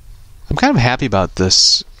kind of happy about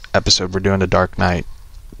this episode. We're doing The Dark Knight.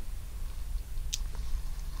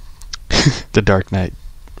 The Dark Knight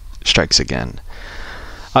Strikes Again.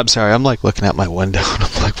 I'm sorry, I'm like looking out my window and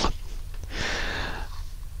I'm like, what?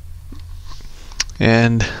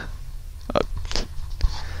 And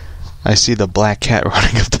I see the black cat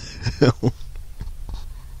running up the hill.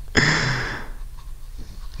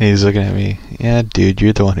 He's looking at me. Yeah, dude,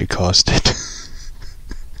 you're the one who caused it.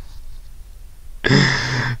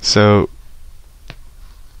 So,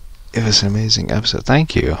 it was an amazing episode.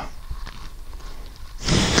 Thank you.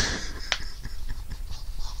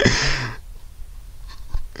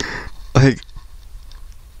 Like,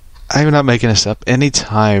 I'm not making this up.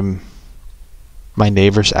 Anytime my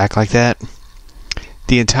neighbors act like that,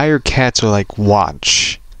 the entire cats will like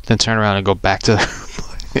watch, then turn around and go back to their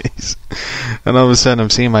place. And all of a sudden, I'm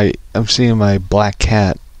seeing my black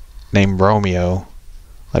cat named Romeo,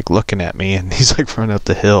 like looking at me, and he's like running up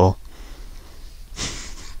the hill.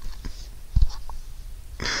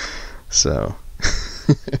 So,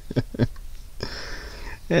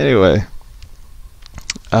 anyway,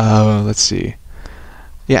 let's see.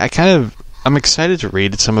 Yeah, I'm excited to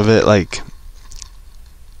read some of it. Like,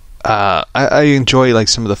 I enjoy like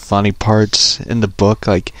some of the funny parts in the book.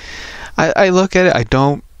 Like, I look at it.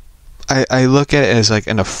 I look at it as like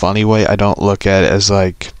in a funny way. I don't look at it as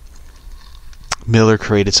like Miller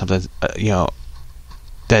created something,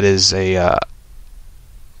 that is a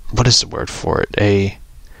what is the word for it? A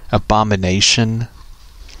abomination.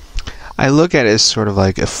 I look at it as sort of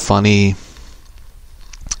like a funny,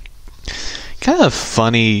 kind of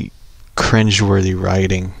funny, cringeworthy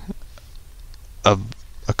writing of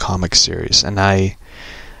a comic series, and I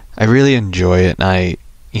really enjoy it. And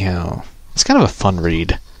it's kind of a fun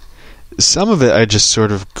read. Some of it I just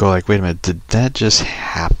sort of go like, wait a minute, did that just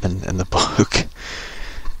happen in the book?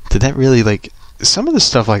 Did that really, like, some of the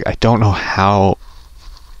stuff, like, I don't know how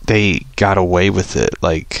they got away with it.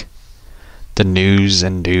 Like, the news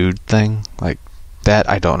and dude thing, like, that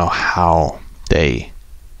I don't know how they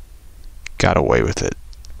got away with it.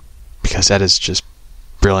 Because that is just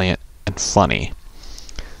brilliant and funny.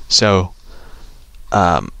 So,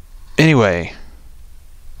 anyway,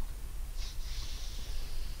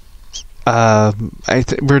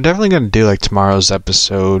 we're definitely going to do like tomorrow's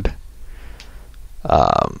episode.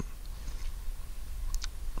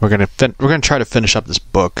 We're gonna try to finish up this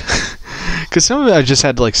book, because some of it I just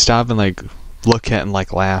had to like stop and like look at and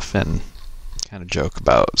like laugh and kind of joke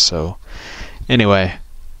about. So anyway,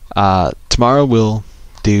 tomorrow we'll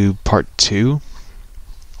do part 2,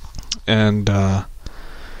 and I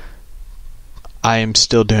am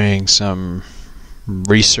still doing some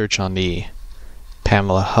research on the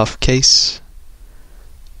Pamela Huff case.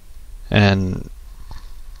 And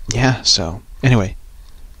yeah, so anyway,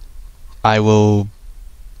 I will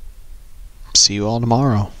see you all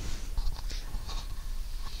tomorrow.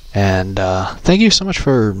 And thank you so much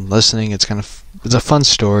for listening. It's a fun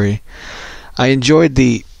story. I enjoyed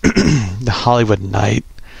the the Hollywood Night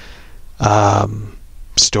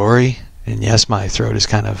story. And yes, my throat is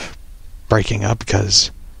kind of breaking up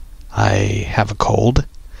because I have a cold.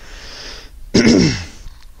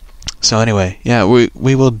 So anyway, yeah,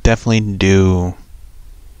 we will definitely do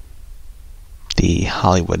the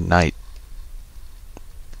Hollywood Night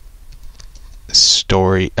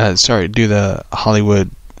story. Do the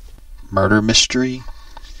Hollywood murder mystery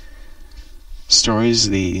stories,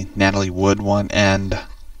 the Natalie Wood one, and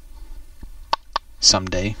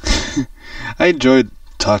someday. I enjoyed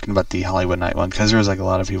talking about the Hollywood Night one because there was like a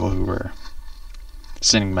lot of people who were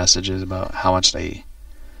sending messages about how much they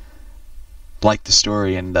liked the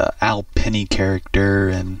story and the Al Penny character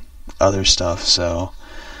and other stuff. So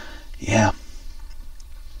yeah,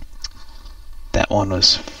 that one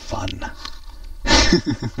was fun.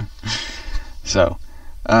 So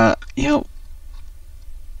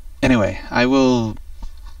anyway, I will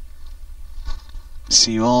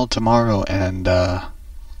see you all tomorrow, and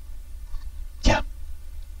yeah,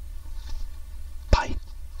 bye.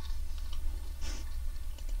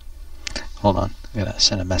 Hold on, I gotta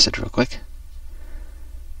send a message real quick.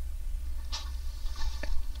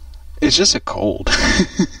 It's just a cold.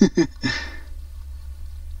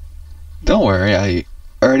 Don't worry, I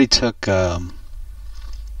already took some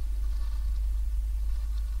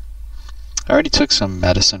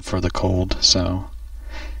medicine for the cold, so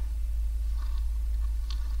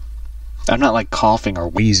I'm not like coughing or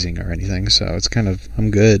wheezing or anything, so it's kind of,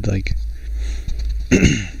 I'm good, like.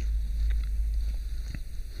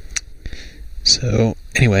 So,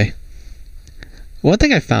 anyway, one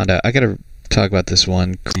thing I found out, I gotta talk about this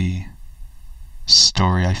one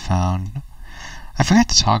story I found. I forgot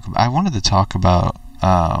to talk about, I wanted to talk about,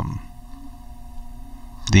 I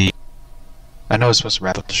know I was supposed to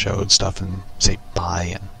wrap up the show and stuff and say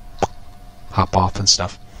bye and hop off and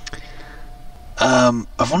stuff. I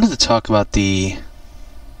wanted to talk about the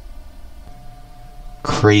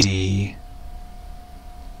crazy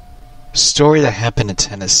story that happened in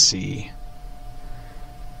Tennessee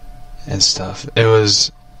and stuff. It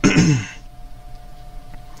was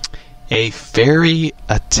a ferry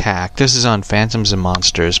attack. This is on Phantoms and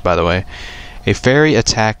Monsters, by the way. A ferry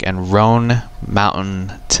attack in Roan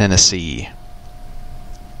Mountain, Tennessee.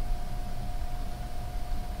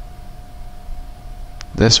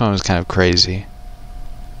 This one was kind of crazy.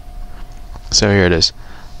 So here it is.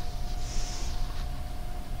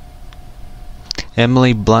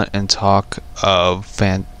 Emily Blunt and talk of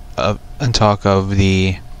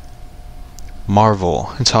the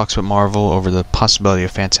Marvel, and talks with Marvel over the possibility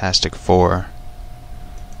of Fantastic Four.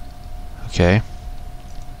 Okay.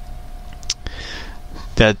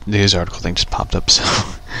 That news article thing just popped up, so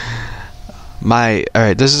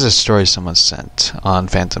alright, this is a story someone sent on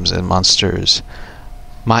Phantoms and Monsters.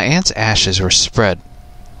 My aunt's ashes were spread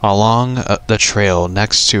along the trail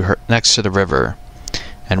next to the river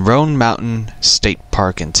in Roan Mountain State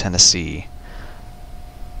Park in Tennessee.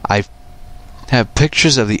 I have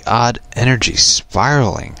pictures of the odd energy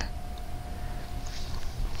spiraling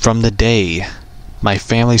from the day my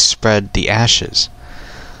family spread the ashes.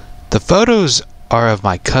 The photos are of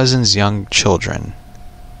my cousin's young children.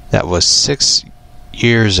 That was 6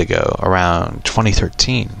 years ago, around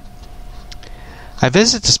 2013. I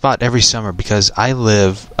visit the spot every summer because I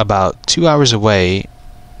live about 2 hours away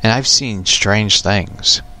and I've seen strange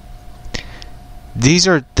things. These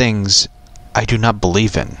are things I do not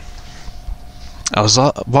believe in. I was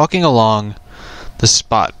walking along the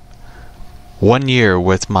spot one year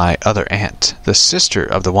with my other aunt, the sister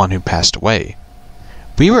of the one who passed away.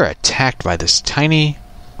 We were attacked by a tiny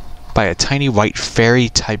white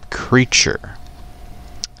fairy-type creature.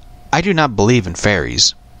 I do not believe in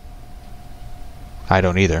fairies. I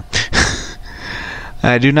don't either.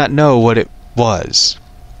 I do not know what it was.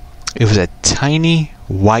 It was a tiny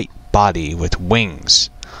white body with wings,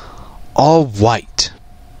 all white.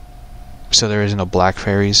 So there is no black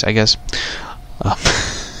fairies, I guess.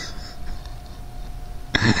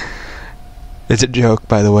 It's a joke,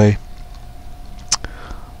 by the way.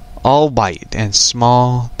 All white and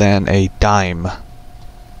small than a dime.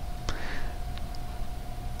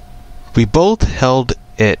 We both held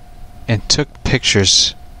it and took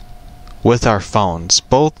pictures with our phones.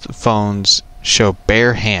 Both phones show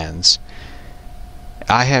bare hands.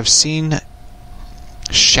 I have seen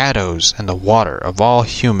shadows in the water of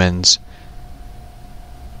humans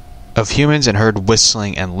and heard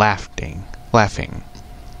whistling and laughing.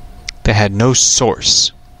 They had no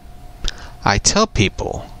source. I tell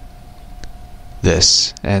people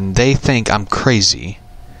this and they think I'm crazy,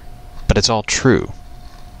 but it's all true.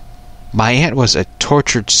 My aunt was a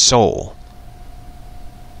tortured soul.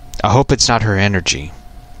 I hope it's not her energy.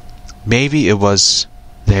 Maybe it was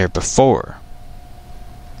there before.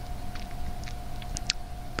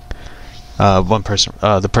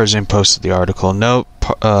 The person posted the article. No,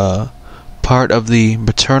 part of the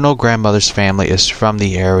maternal grandmother's family is from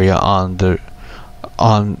the area on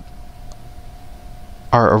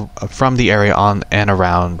and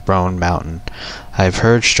around Roan Mountain. I've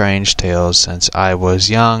heard strange tales since I was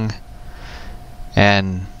young,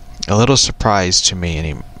 and a little surprise to me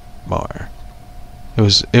anymore.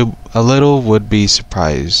 A little would be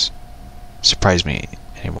surprise me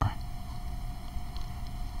anymore.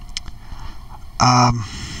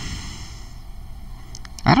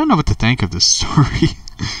 I don't know what to think of this story.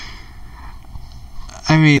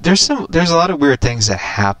 I mean, there's a lot of weird things that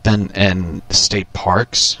happen in state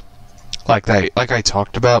parks, like I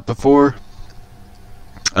talked about before.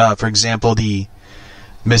 For example, the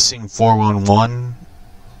missing 411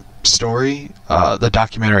 story, the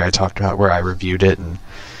documentary I talked about where I reviewed it and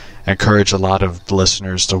encouraged a lot of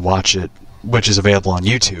listeners to watch it, which is available on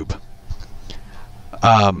YouTube.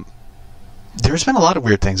 There's been a lot of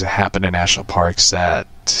weird things that happen in national parks that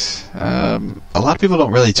a lot of people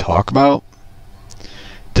don't really talk about.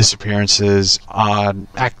 disappearances, odd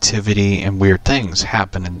activity, and weird things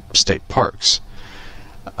happen in state parks.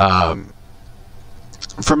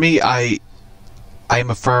 For me, I am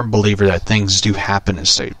a firm believer that things do happen in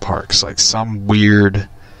state parks, like some weird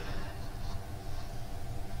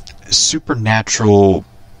supernatural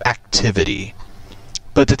activity.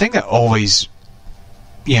 But the thing that always,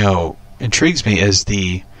 intrigues me is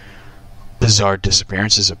the bizarre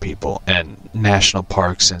disappearances of people in national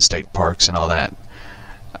parks and state parks and all that,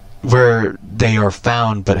 where they are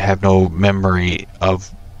found but have no memory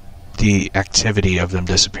of the activity of them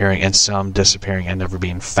disappearing, and some disappearing and never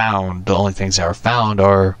being found. The only things that are found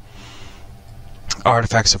are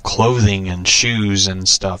artifacts of clothing and shoes and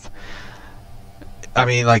stuff. I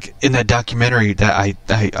mean, like in that documentary that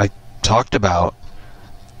I talked about,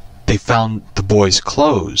 they found the boy's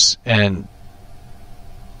clothes, and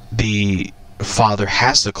the father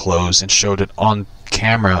has the clothes and showed it on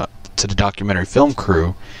camera to the documentary film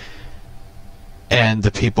crew. And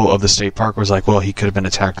the people of the state park was like, well, he could have been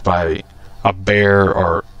attacked by a bear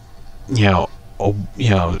or,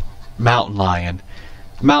 mountain lion.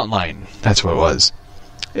 Mountain lion, that's what it was.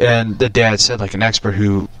 And the dad said, like an expert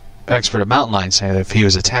at mountain lion, saying that if he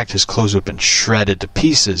was attacked, his clothes would have been shredded to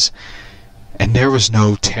pieces. And there was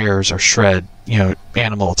no tears or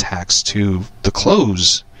animal attacks to the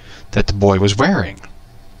clothes that the boy was wearing.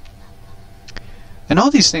 And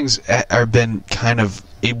all these things have been kind of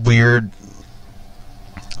a weird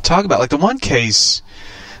talk about. Like the one case,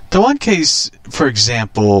 for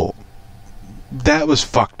example, that was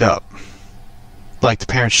fucked up. Like the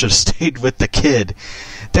parents should have stayed with the kid.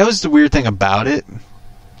 That was the weird thing about it.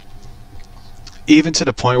 Even to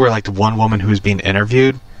the point where, like, the one woman who was being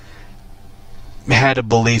interviewed had a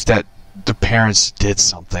belief that the parents did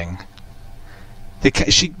something.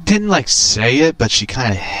 She didn't, like, say it, but she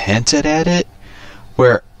kind of hinted at it.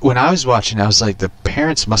 Where, when I was watching, I was like, the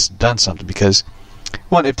parents must have done something. Because,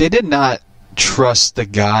 one, if they did not trust the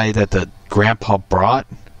guy that the grandpa brought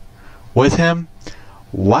with him,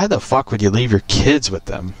 why the fuck would you leave your kids with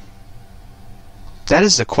them? That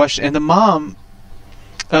is the question. And the mom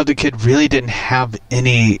of the kid really didn't have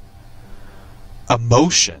any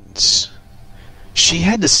emotions. She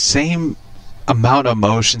had the same amount of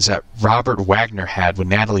emotions that Robert Wagner had when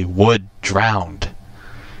Natalie Wood drowned.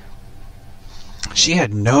 She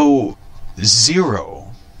had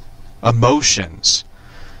zero emotions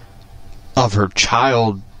of her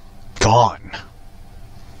child gone.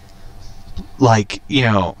 Like,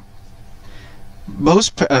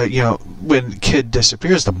 most, when kid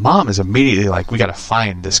disappears, the mom is immediately like, we gotta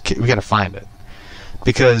find this kid, we gotta find it.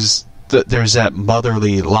 Because there's that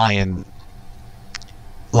motherly lioness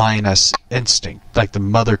instinct, like the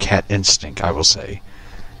mother cat instinct, I will say.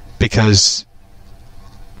 Because,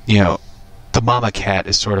 the mama cat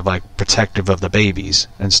is sort of like protective of the babies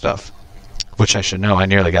and stuff. Which I should know, I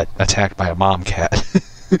nearly got attacked by a mom cat.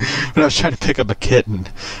 When I was trying to pick up a kitten,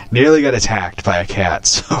 nearly got attacked by a cat,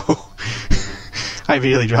 so I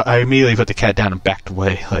immediately put the cat down and backed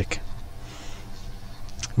away, like.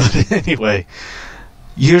 But anyway,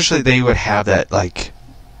 usually they would have that, like,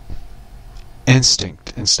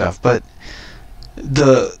 instinct and stuff, but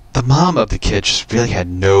the mom of the kid just really had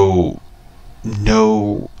no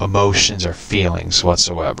emotions or feelings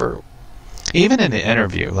whatsoever. Even in the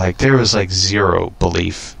interview, like, there was, like, zero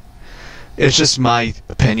belief. It's just my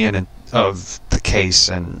opinion of the case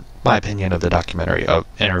and my opinion of the documentary of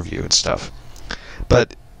interview and stuff.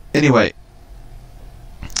 But anyway,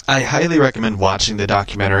 I highly recommend watching the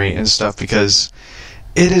documentary and stuff, because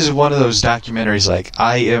it is one of those documentaries, like,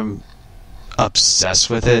 I am obsessed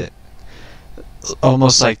with it.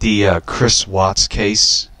 Almost like the Chris Watts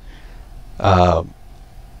case, where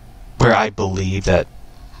I believe that,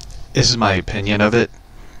 this is my opinion of it,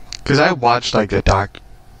 because I watched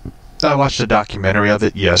a documentary of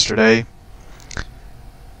it yesterday,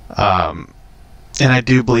 and I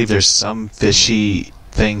do believe there's some fishy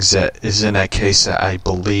things that is in that case that I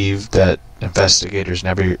believe that investigators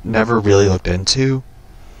never really looked into.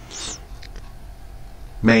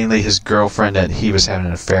 Mainly his girlfriend that he was having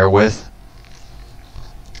an affair with.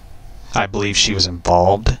 I believe she was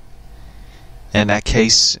involved in that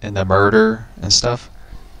case, in the murder and stuff.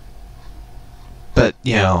 But,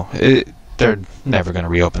 they're never going to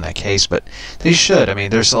reopen that case, but they should. I mean,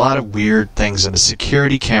 there's a lot of weird things in the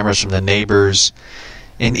security cameras from the neighbors,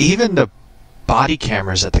 and even the body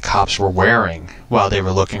cameras that the cops were wearing while they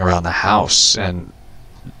were looking around the house and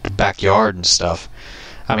the backyard and stuff.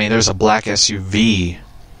 I mean, there's a black SUV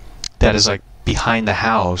that is, like, behind the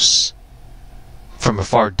house from a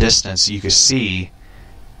far distance you could see,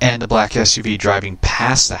 and the black SUV driving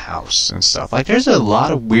past the house and stuff. Like, there's a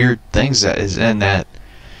lot of weird things that is in that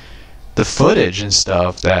the footage and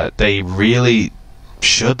stuff that they really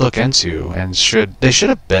should look into, and they should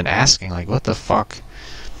have been asking, like, what the fuck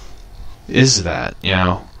is that, you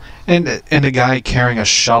know? And a guy carrying a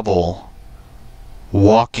shovel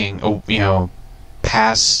walking, you know,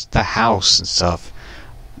 past the house and stuff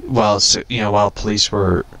while police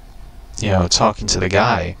were, you know, talking to the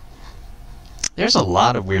guy. There's a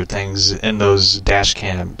lot of weird things in those dash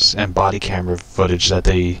cams and body camera footage that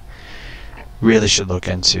they really should look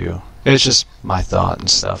into. It's just my thought and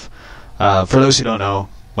stuff. For those who don't know,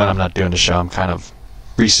 when I'm not doing the show, I'm kind of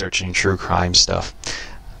researching true crime stuff.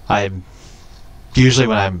 Usually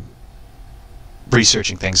when I'm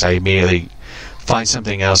researching things, I immediately find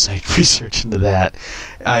something else and I research into that.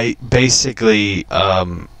 I basically,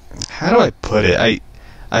 how do I put it?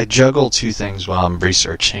 I juggle two things while I'm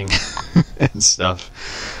researching and stuff.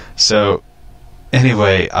 So,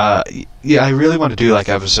 anyway, yeah, I really want to do like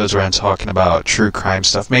episodes where I'm talking about true crime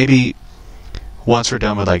stuff. Maybe once we're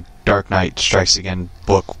done with like Dark Knight Strikes Again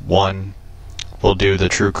Book 1, we'll do the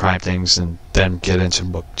true crime things and then get into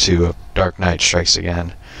Book 2 of Dark Knight Strikes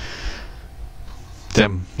Again.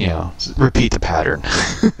 Then, you know, repeat the pattern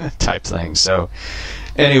type thing. So,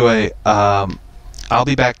 anyway, I'll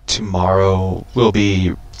be back tomorrow. We'll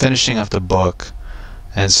be finishing up the book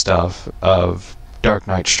and stuff of Dark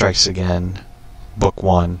Knight Strikes Again, Book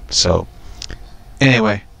 1. So,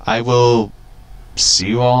 anyway, I will see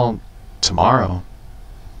you all tomorrow.